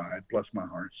all pride, bless my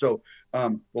heart. So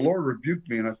the Lord rebuked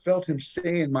me, and I felt him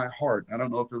say in my heart, I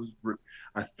don't know if it was,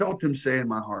 I felt him say in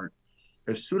my heart,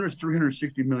 as soon as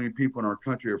 360 million people in our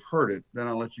country have heard it, then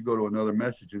I'll let you go to another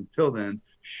message. Until then,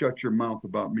 shut your mouth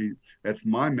about me. That's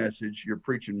my message. You're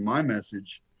preaching my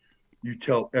message. You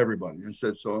tell everybody. I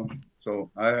said, so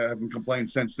I haven't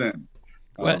complained since then.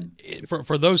 Well,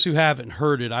 for those who haven't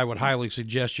heard it, I would highly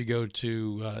suggest you go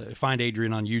to find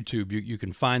Adrian on YouTube. You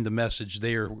can find the message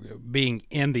there, being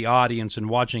in the audience and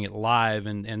watching it live,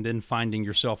 and then finding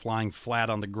yourself lying flat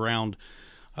on the ground,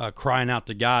 crying out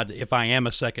to God, if I am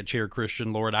a second chair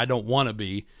Christian, Lord, I don't want to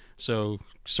be, so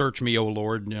search me, O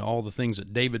Lord, all the things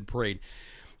that David prayed.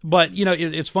 But,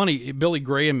 it's funny, Billy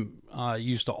Graham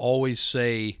used to always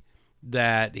say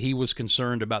that he was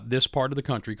concerned about this part of the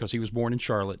country, because he was born in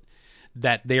Charlotte,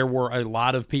 that there were a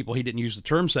lot of people, he didn't use the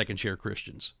term second chair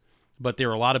Christians, but there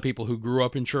are a lot of people who grew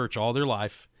up in church all their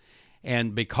life,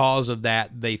 and because of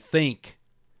that, they think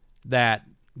that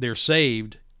they're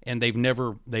saved, and they've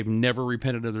never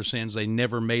repented of their sins. They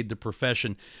never made the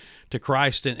profession to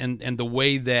Christ. And the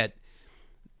way that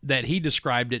he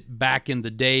described it back in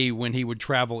the day when he would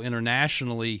travel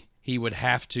internationally, he would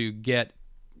have to get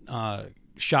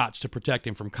shots to protect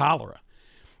him from cholera.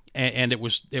 And it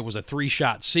was a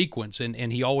 3-shot sequence,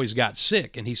 and he always got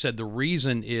sick. And he said the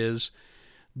reason is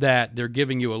that they're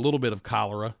giving you a little bit of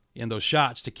cholera in those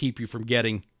shots to keep you from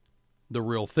getting the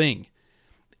real thing.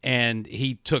 And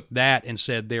he took that and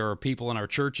said there are people in our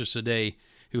churches today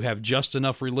who have just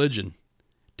enough religion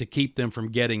to keep them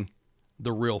from getting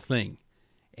the real thing.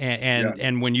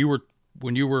 And when you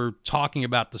were talking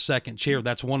about the second chair,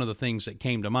 that's one of the things that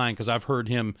came to mind, because I've heard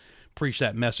him preach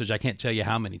that message. I can't tell you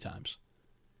how many times.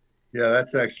 Yeah,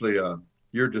 that's actually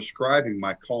you're describing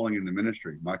my calling in the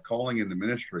ministry. My calling in the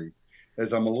ministry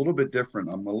is I'm a little bit different.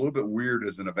 I'm a little bit weird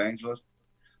as an evangelist.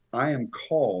 I am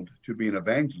called to be an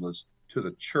evangelist to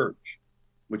the church,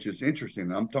 which is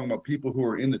interesting. I'm talking about people who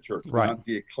are in the church, right, not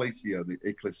the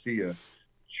ecclesia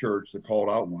church, the called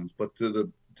out ones, but to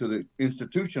the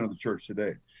institution of the church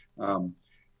today.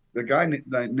 The guy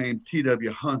named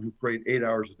T.W. Hunt, who prayed 8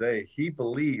 hours a day, he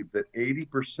believed that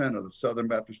 80% of the Southern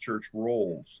Baptist Church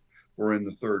rolls were in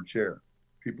the third chair.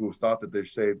 People who thought that they're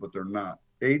saved, but they're not.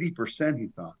 80%, he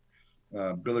thought.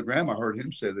 Billy Graham, I heard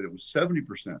him say that it was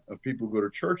 70% of people who go to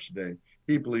church today,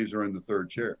 he believes are in the third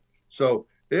chair. So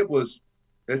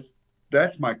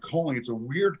that's my calling. It's a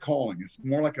weird calling. It's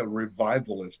more like a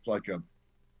revivalist, like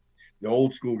the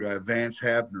old school guy, Vance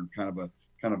Havner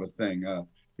kind of a thing.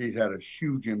 He had a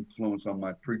huge influence on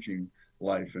my preaching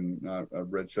life, and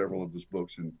I've read several of his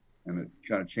books, and and it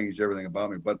kind of changed everything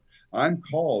about me. But I'm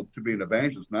called to be an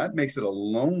evangelist, and that makes it a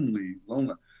lonely.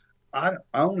 I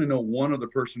only know one other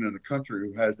person in the country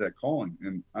who has that calling,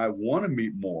 and I want to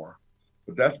meet more,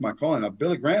 but that's my calling. Now,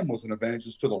 Billy Graham was an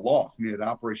evangelist to the lost, and he had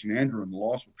Operation Andrew, and the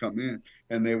lost would come in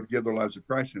and they would give their lives to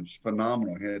Christ. And it was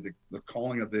phenomenal. He had the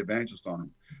calling of the evangelist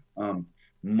on him.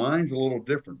 Mine's a little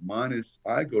different. Mine is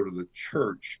I go to the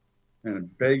church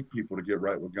and beg people to get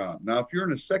right with God. Now, if you're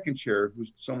in a second chair,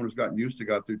 who's someone who's gotten used to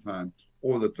God through time,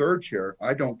 or the third chair,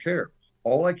 I don't care.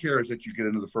 All I care is that you get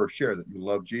into the first chair, that you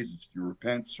love Jesus, you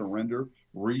repent, surrender,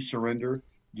 resurrender,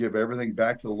 give everything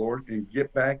back to the Lord, and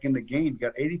get back in the game. You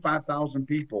got 85,000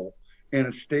 people in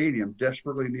a stadium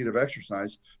desperately in need of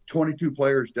exercise, 22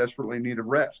 players desperately in need of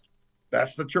rest.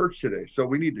 That's the church today. So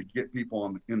we need to get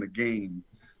people in the game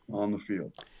on the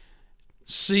field.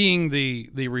 Seeing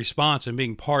the response and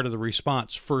being part of the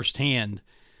response firsthand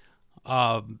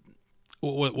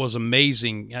was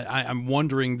amazing. I'm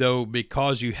wondering, though,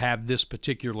 because you have this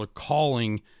particular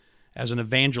calling as an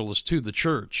evangelist to the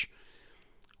church,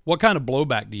 what kind of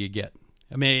blowback do you get?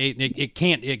 I mean, it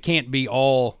can't be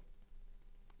all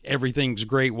everything's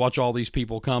great. Watch all these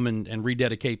people come and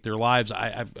rededicate their lives.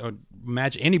 I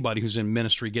imagine anybody who's in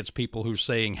ministry gets people who are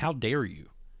saying, "How dare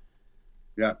you?"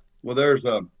 Yeah. Well,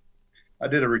 I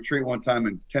did a retreat one time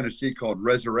in Tennessee called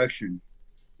Resurrection,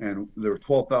 and there were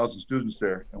 12,000 students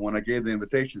there. And when I gave the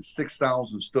invitation,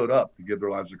 6,000 stood up to give their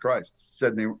lives to Christ,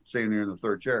 saying they're in the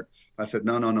third chair. I said,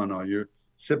 no, you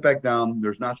sit back down.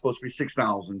 There's not supposed to be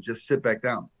 6,000. Just sit back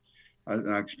down.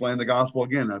 And I explained the gospel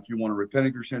again. If you want to repent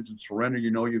of your sins and surrender,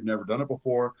 you've never done it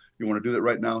before. You want to do that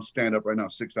right now, stand up right now.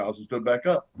 6,000 stood back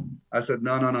up. I said,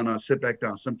 no, sit back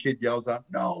down. Some kid yells out,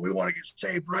 no, we want to get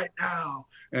saved right now.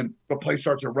 And the place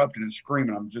starts erupting and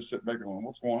screaming. I'm just sitting back going,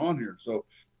 what's going on here? So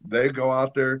they go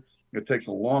out there. It takes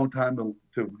a long time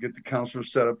to get the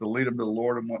counselors set up, to lead them to the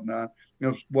Lord and whatnot.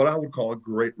 What I would call a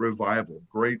great revival,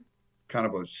 great kind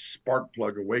of a spark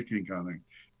plug awakening kind of thing.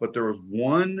 But there was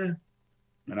one,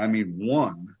 and I mean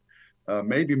one,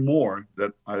 maybe more,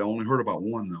 that I only heard about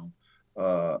one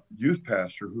though, youth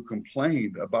pastor who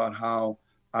complained about how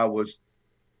I was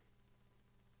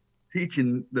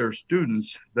teaching their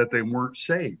students that they weren't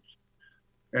saved.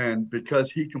 And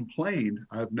because he complained,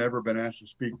 I've never been asked to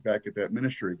speak back at that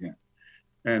ministry again.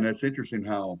 And it's interesting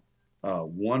how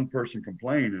one person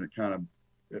complained, and it kind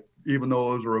of, even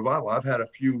though it was a revival, I've had a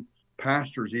few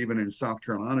pastors even in South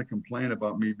Carolina complain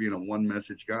about me being a one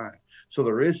message guy. So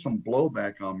there is some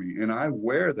blowback on me, and I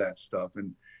wear that stuff,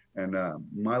 and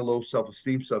my low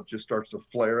self-esteem stuff just starts to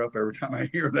flare up every time I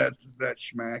hear that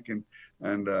schmack, and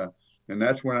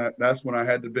that's when I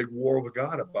had the big war with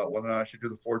God about whether or not I should do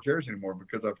the four chairs anymore,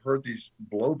 because I've heard these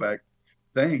blowback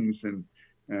things, and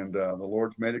the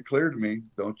Lord's made it clear to me,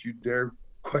 don't you dare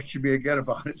question me again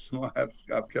about it. So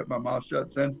I've kept my mouth shut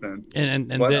since then. And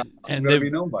but I'm going to be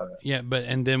known by that. Yeah,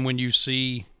 and then when you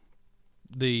see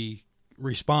the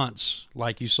response,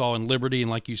 like you saw in Liberty and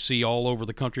like you see all over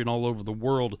the country and all over the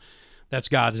world, that's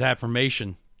God's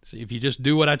affirmation. So if you just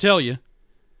do what I tell you,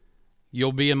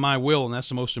 you'll be in my will, and that's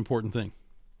the most important thing.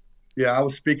 Yeah, I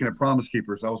was speaking at Promise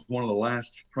Keepers. I was one of the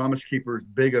last Promise Keepers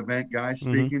big event guys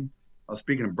speaking. Mm-hmm. I was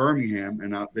speaking in Birmingham,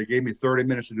 and they gave me 30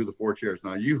 minutes to do the four chairs.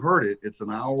 Now, you heard it. It's an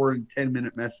hour and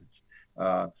 10-minute message.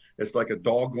 It's like a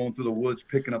dog going through the woods,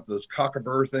 picking up those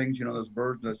cockabird things, those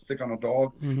birds that stick on a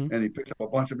dog, mm-hmm. and he picks up a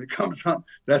bunch of them. He comes out.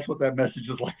 That's what that message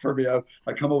is like for me.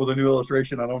 I come up with a new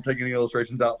illustration. I don't take any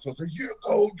illustrations out. So it's like,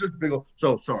 just big old.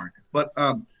 So sorry. But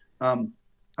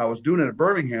I was doing it at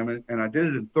Birmingham, and I did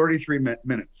it in 33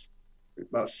 minutes.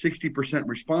 About 60%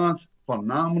 response.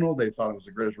 Phenomenal. They thought it was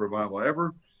the greatest revival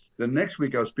ever. The next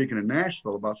week I was speaking in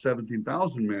Nashville, about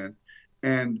 17,000 men,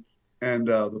 and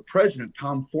the president,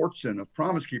 Tom Fortson of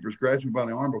Promise Keepers, grabs me by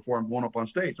the arm before I'm going up on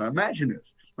stage. Now imagine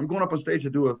this. I'm going up on stage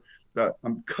to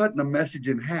I'm cutting a message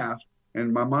in half,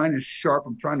 and my mind is sharp.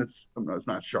 It's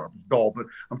not sharp, it's dull, but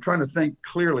I'm trying to think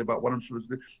clearly about what I'm supposed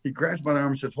to do. He grabs my arm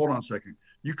and says, hold on a second.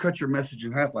 You cut your message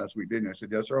in half last week, didn't you? I said,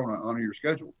 yes, sir. I want to honor your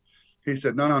schedule. He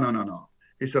said, no.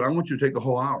 He said, I want you to take the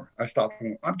whole hour. I stopped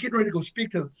him. I'm getting ready to go speak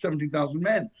to 17,000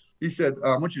 men. He said,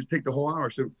 I want you to take the whole hour. I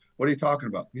said, what are you talking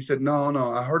about? He said, no,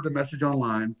 I heard the message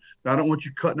online. I don't want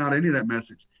you cutting out any of that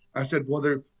message. I said,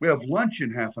 well, we have lunch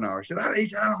in half an hour. He said,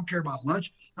 I don't care about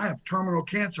lunch. I have terminal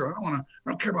cancer. I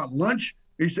don't care about lunch.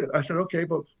 I said, okay,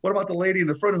 but what about the lady in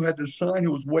the front who had this sign, who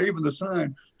was waving the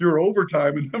sign during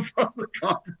overtime in the front of the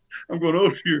conference? I'm going,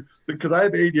 oh, dear, because I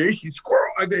have ADHD.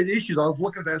 Squirrel, I have ADHD. I was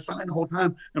looking at that sign the whole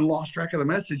time and lost track of the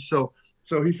message. So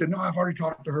he said, no, I've already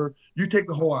talked to her. You take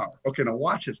the whole hour. Okay, now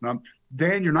watch this. Now,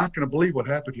 Dan, you're not going to believe what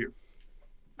happened here.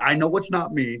 I know it's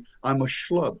not me. I'm a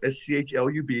schlub.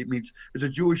 SCHLUB. It's a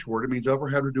Jewish word. It means ever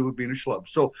have to do with being a schlub.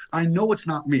 So I know it's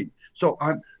not me. So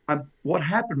what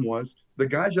happened was the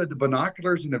guys who had the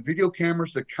binoculars and the video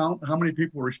cameras to count how many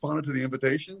people responded to the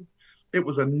invitation. It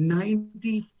was a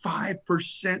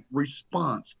 95%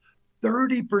 response,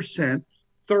 30%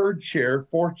 third chair,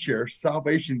 fourth chair,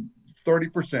 salvation,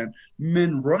 30%,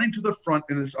 men running to the front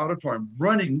in this auditorium,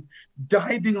 running,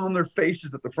 diving on their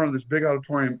faces at the front of this big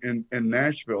auditorium in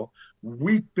Nashville,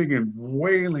 weeping and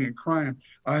wailing and crying.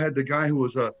 I had the guy who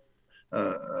was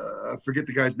I forget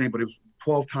the guy's name, but he was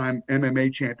 12-time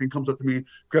MMA champion, comes up to me,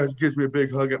 gives me a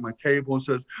big hug at my table and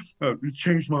says, it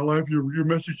changed my life. Your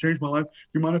message changed my life.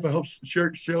 You mind if I help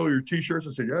sell your T-shirts?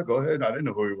 I said, yeah, go ahead. I didn't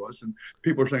know who he was. And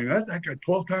people are saying, that guy,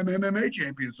 12-time MMA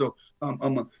champion. So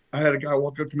I had a guy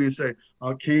walk up to me and say,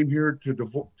 I came here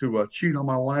to cheat on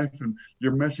my wife, and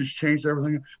your message changed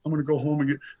everything. I'm going to go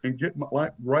home and get my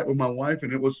life right with my wife.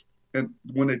 And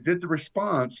when they did the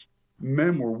response,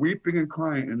 men were weeping and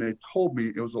crying, and they told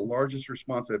me it was the largest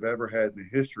response they've ever had in the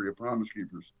history of Promise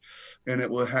Keepers. And it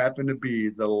will happen to be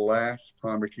the last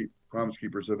Promise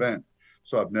Keepers event.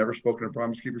 So I've never spoken to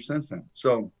Promise Keepers since then.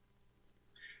 So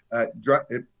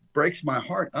it breaks my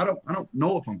heart. I don't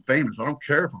know if I'm famous. I don't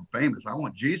care if I'm famous. I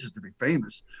want Jesus to be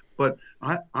famous. But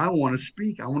I want to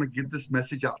speak. I want to get this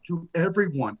message out to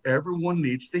everyone. Everyone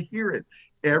needs to hear it.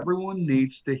 Everyone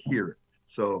needs to hear it.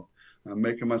 So I'm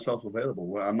making myself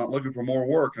available. I'm not looking for more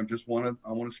work. I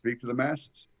want to speak to the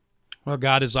masses. Well,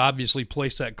 God has obviously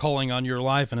placed that calling on your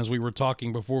life, and as we were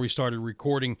talking before we started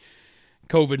recording,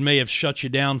 COVID may have shut you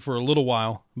down for a little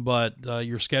while, but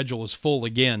your schedule is full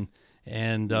again.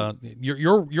 And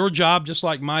your job, just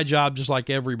like my job, just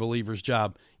like every believer's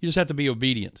job, you just have to be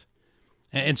obedient.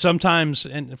 And sometimes,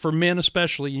 and for men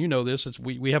especially, you know this,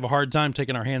 we have a hard time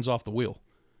taking our hands off the wheel.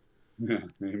 Yeah,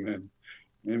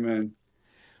 amen.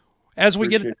 As we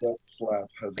Appreciate that slap.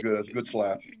 That's good. That's a good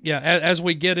slap. Yeah, as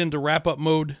we get into wrap-up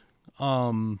mode,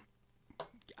 I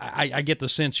get the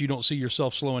sense you don't see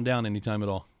yourself slowing down anytime at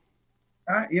all.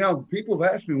 People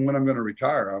have asked me when I'm going to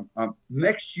retire.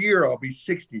 Next year, I'll be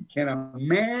 60. Can a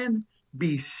man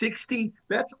be 60?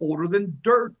 That's older than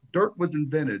dirt. Dirt was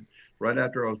invented right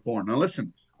after I was born. Now,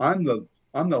 listen, I'm the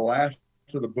last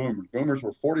of the boomers. Boomers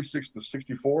were 46 to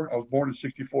 64. I was born in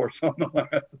 64, so I'm the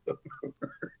last of the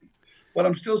boomers. But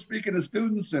I'm still speaking to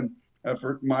students, and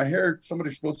for my hair,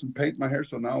 somebody spilled some paint in my hair,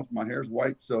 so now my hair's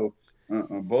white. So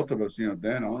both of us, Dan,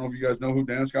 I don't know if you guys know who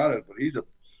Dan Scott is, but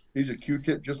he's a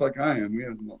Q-tip just like I am. We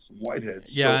have some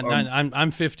whiteheads. Yeah, so,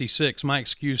 I'm 56. My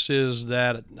excuse is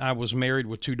that I was married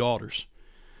with 2 daughters.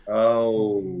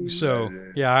 Oh. So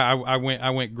I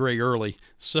went gray early.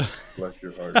 So bless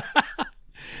your heart.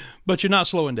 But you're not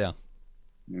slowing down.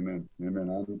 Amen.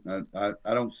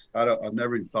 I've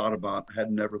never even thought about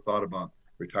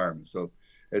retirement. So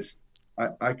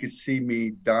I could see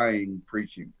me dying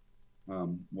preaching.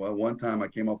 One time I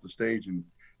came off the stage and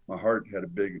my heart had a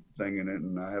big thing in it,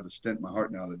 and I have a stent in my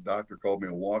heart now. The doctor called me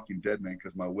a walking dead man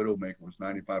because my widowmaker was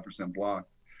 95% blocked.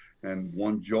 And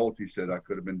one jolt, he said I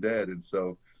could have been dead. And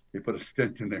so he put a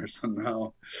stent in there. So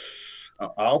now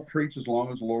I'll preach as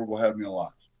long as the Lord will have me alive.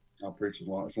 I'll preach as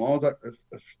long as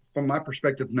from my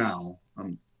perspective now,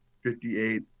 I'm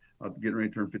 58. I'm getting ready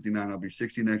to turn 59. I'll be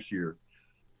 60 next year.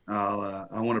 I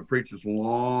want to preach as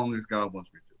long as God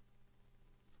wants me to.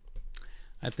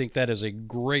 I think that is a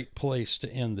great place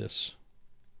to end this.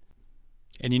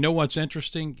 And you know what's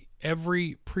interesting?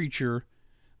 Every preacher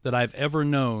that I've ever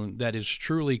known that is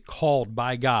truly called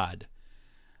by God,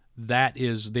 that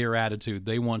is their attitude.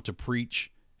 They want to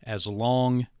preach as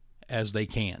long as they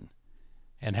can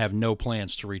and have no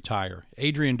plans to retire.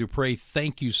 Adrian Despres,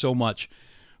 thank you so much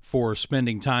for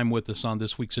spending time with us on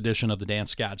this week's edition of the Dan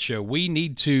Scott Show. We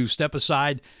need to step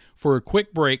aside for a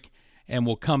quick break, and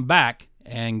we'll come back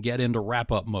and get into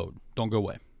wrap-up mode. Don't go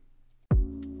away.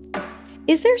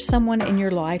 Is there someone in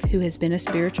your life who has been a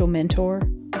spiritual mentor?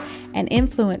 An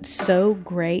influence so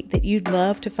great that you'd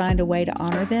love to find a way to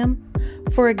honor them?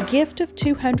 For a gift of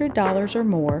 $200 or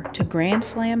more to Grand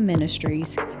Slam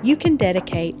Ministries, you can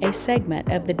dedicate a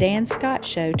segment of the Dan Scott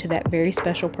Show to that very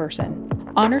special person.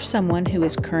 Honor someone who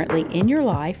is currently in your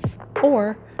life,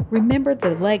 or remember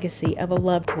the legacy of a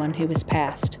loved one who has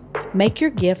passed. Make your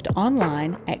gift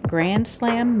online at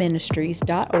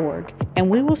grandslamministries.org, and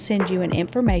we will send you an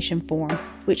information form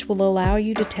which will allow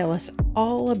you to tell us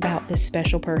all about this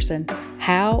special person,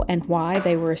 how and why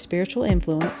they were a spiritual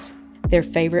influence, their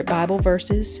favorite Bible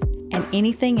verses, and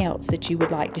anything else that you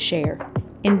would like to share.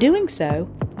 In doing so,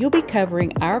 you'll be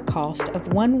covering our cost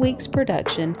of 1 week's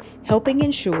production, helping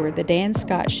ensure the Dan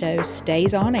Scott Show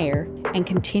stays on air and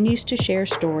continues to share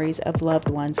stories of loved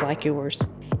ones like yours.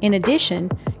 In addition,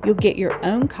 you'll get your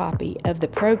own copy of the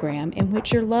program in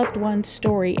which your loved one's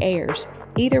story airs,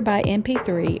 either by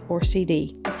MP3 or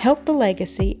CD. Help the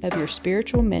legacy of your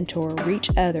spiritual mentor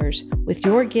reach others with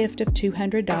your gift of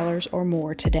 $200 or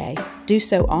more today. Do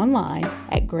so online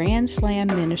at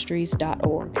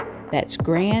grandslamministries.org. That's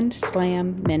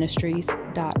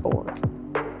grandslamministries.org.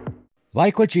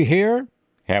 Like what you hear?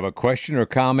 Have a question or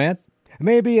comment?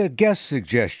 Maybe a guest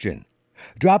suggestion?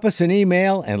 Drop us an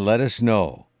email and let us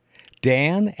know.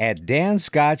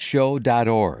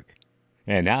 Dan@danscottshow.org.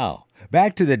 And now,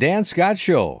 back to the Dan Scott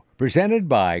Show, presented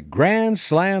by Grand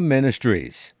Slam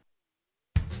Ministries.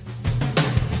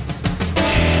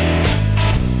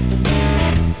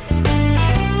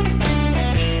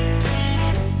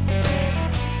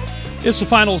 It's the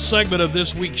final segment of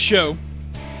this week's show.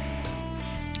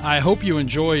 I hope you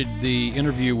enjoyed the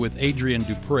interview with Adrian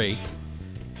Despres.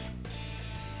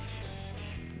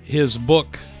 His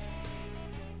book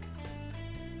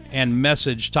and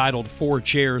message titled 4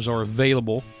 Chairs are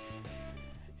available.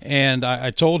 And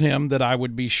I told him that I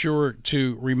would be sure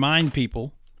to remind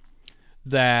people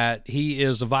that he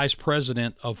is the vice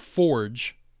president of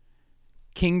Forge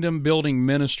Kingdom Building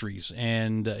Ministries.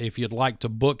 And if you'd like to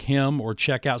book him or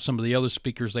check out some of the other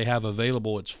speakers they have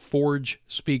available, it's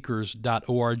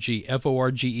forgespeakers.org,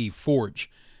 F-O-R-G-E,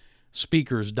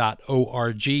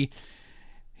 forgespeakers.org.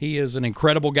 He is an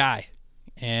incredible guy.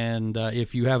 And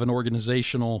if you have an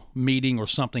organizational meeting or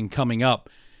something coming up,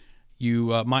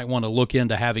 you might want to look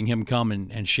into having him come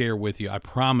and share with you. I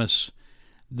promise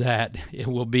that it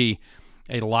will be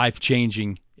a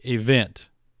life-changing event.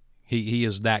 He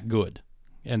is that good.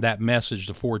 And that message,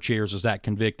 the 4 Chairs, is that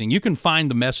convicting. You can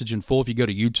find the message in full if you go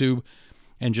to YouTube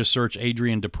and just search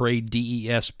Adrian Despres,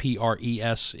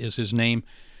 D-E-S-P-R-E-S is his name,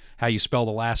 how you spell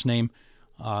the last name.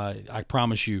 I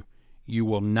promise you, you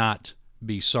will not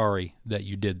be sorry that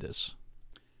you did this.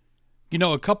 You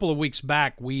know, a couple of weeks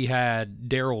back, we had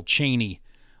Daryl Cheney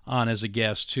on as a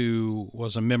guest, who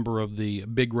was a member of the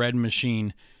Big Red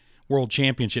Machine World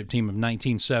Championship team of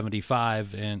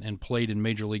 1975 and played in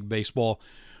Major League Baseball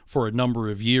for a number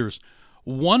of years.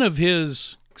 One of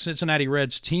his Cincinnati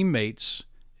Reds teammates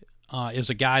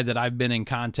is a guy that I've been in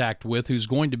contact with who's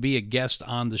going to be a guest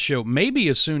on the show, maybe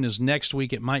as soon as next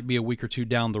week. It might be a week or two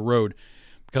down the road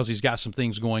because he's got some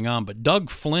things going on. But Doug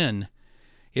Flynn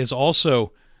is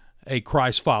also a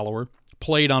Christ follower,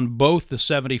 played on both the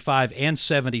 75 and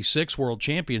 76 World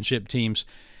Championship teams,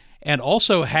 and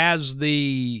also has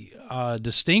the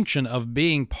distinction of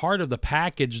being part of the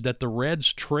package that the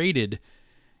Reds traded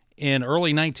in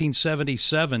early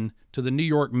 1977 to the New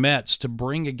York Mets to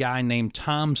bring a guy named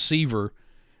Tom Seaver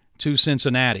to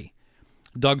Cincinnati.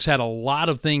 Doug's had a lot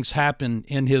of things happen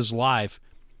in his life,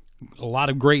 a lot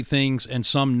of great things and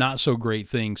some not so great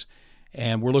things,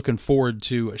 and we're looking forward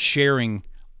to sharing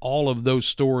all of those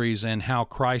stories and how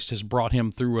Christ has brought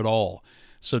him through it all.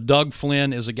 So Doug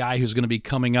Flynn is a guy who's going to be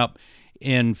coming up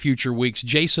in future weeks.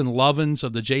 Jason Lovins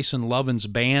of the Jason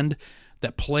Lovins Band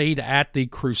that played at the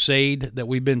Crusade that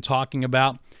we've been talking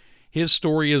about, his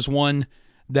story is one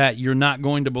that you're not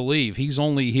going to believe. He's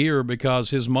only here because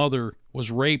his mother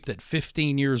was raped at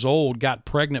 15 years old, got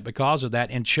pregnant because of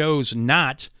that, and chose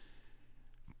not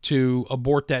to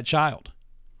abort that child.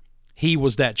 He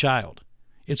was that child.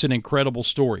 It's an incredible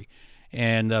story.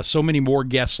 And so many more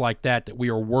guests like that we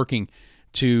are working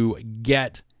to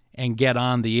get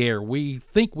on the air. We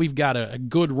think we've got a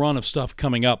good run of stuff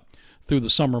coming up through the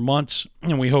summer months,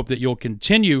 and we hope that you'll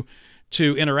continue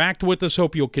to interact with us.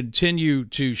 Hope you'll continue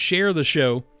to share the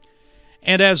show.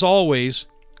 And as always,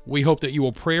 we hope that you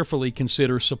will prayerfully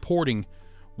consider supporting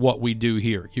what we do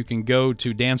here. You can go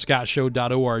to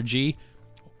danscottshow.org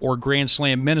or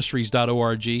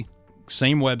grandslamministries.org,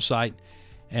 same website,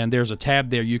 and there's a tab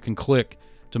there you can click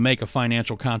to make a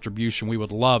financial contribution. We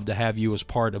would love to have you as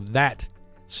part of that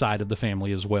side of the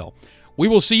family as well. We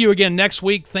will see you again next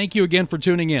week. Thank you again for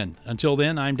tuning in. Until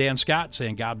then, I'm Dan Scott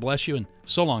saying God bless you, and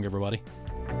so long, everybody.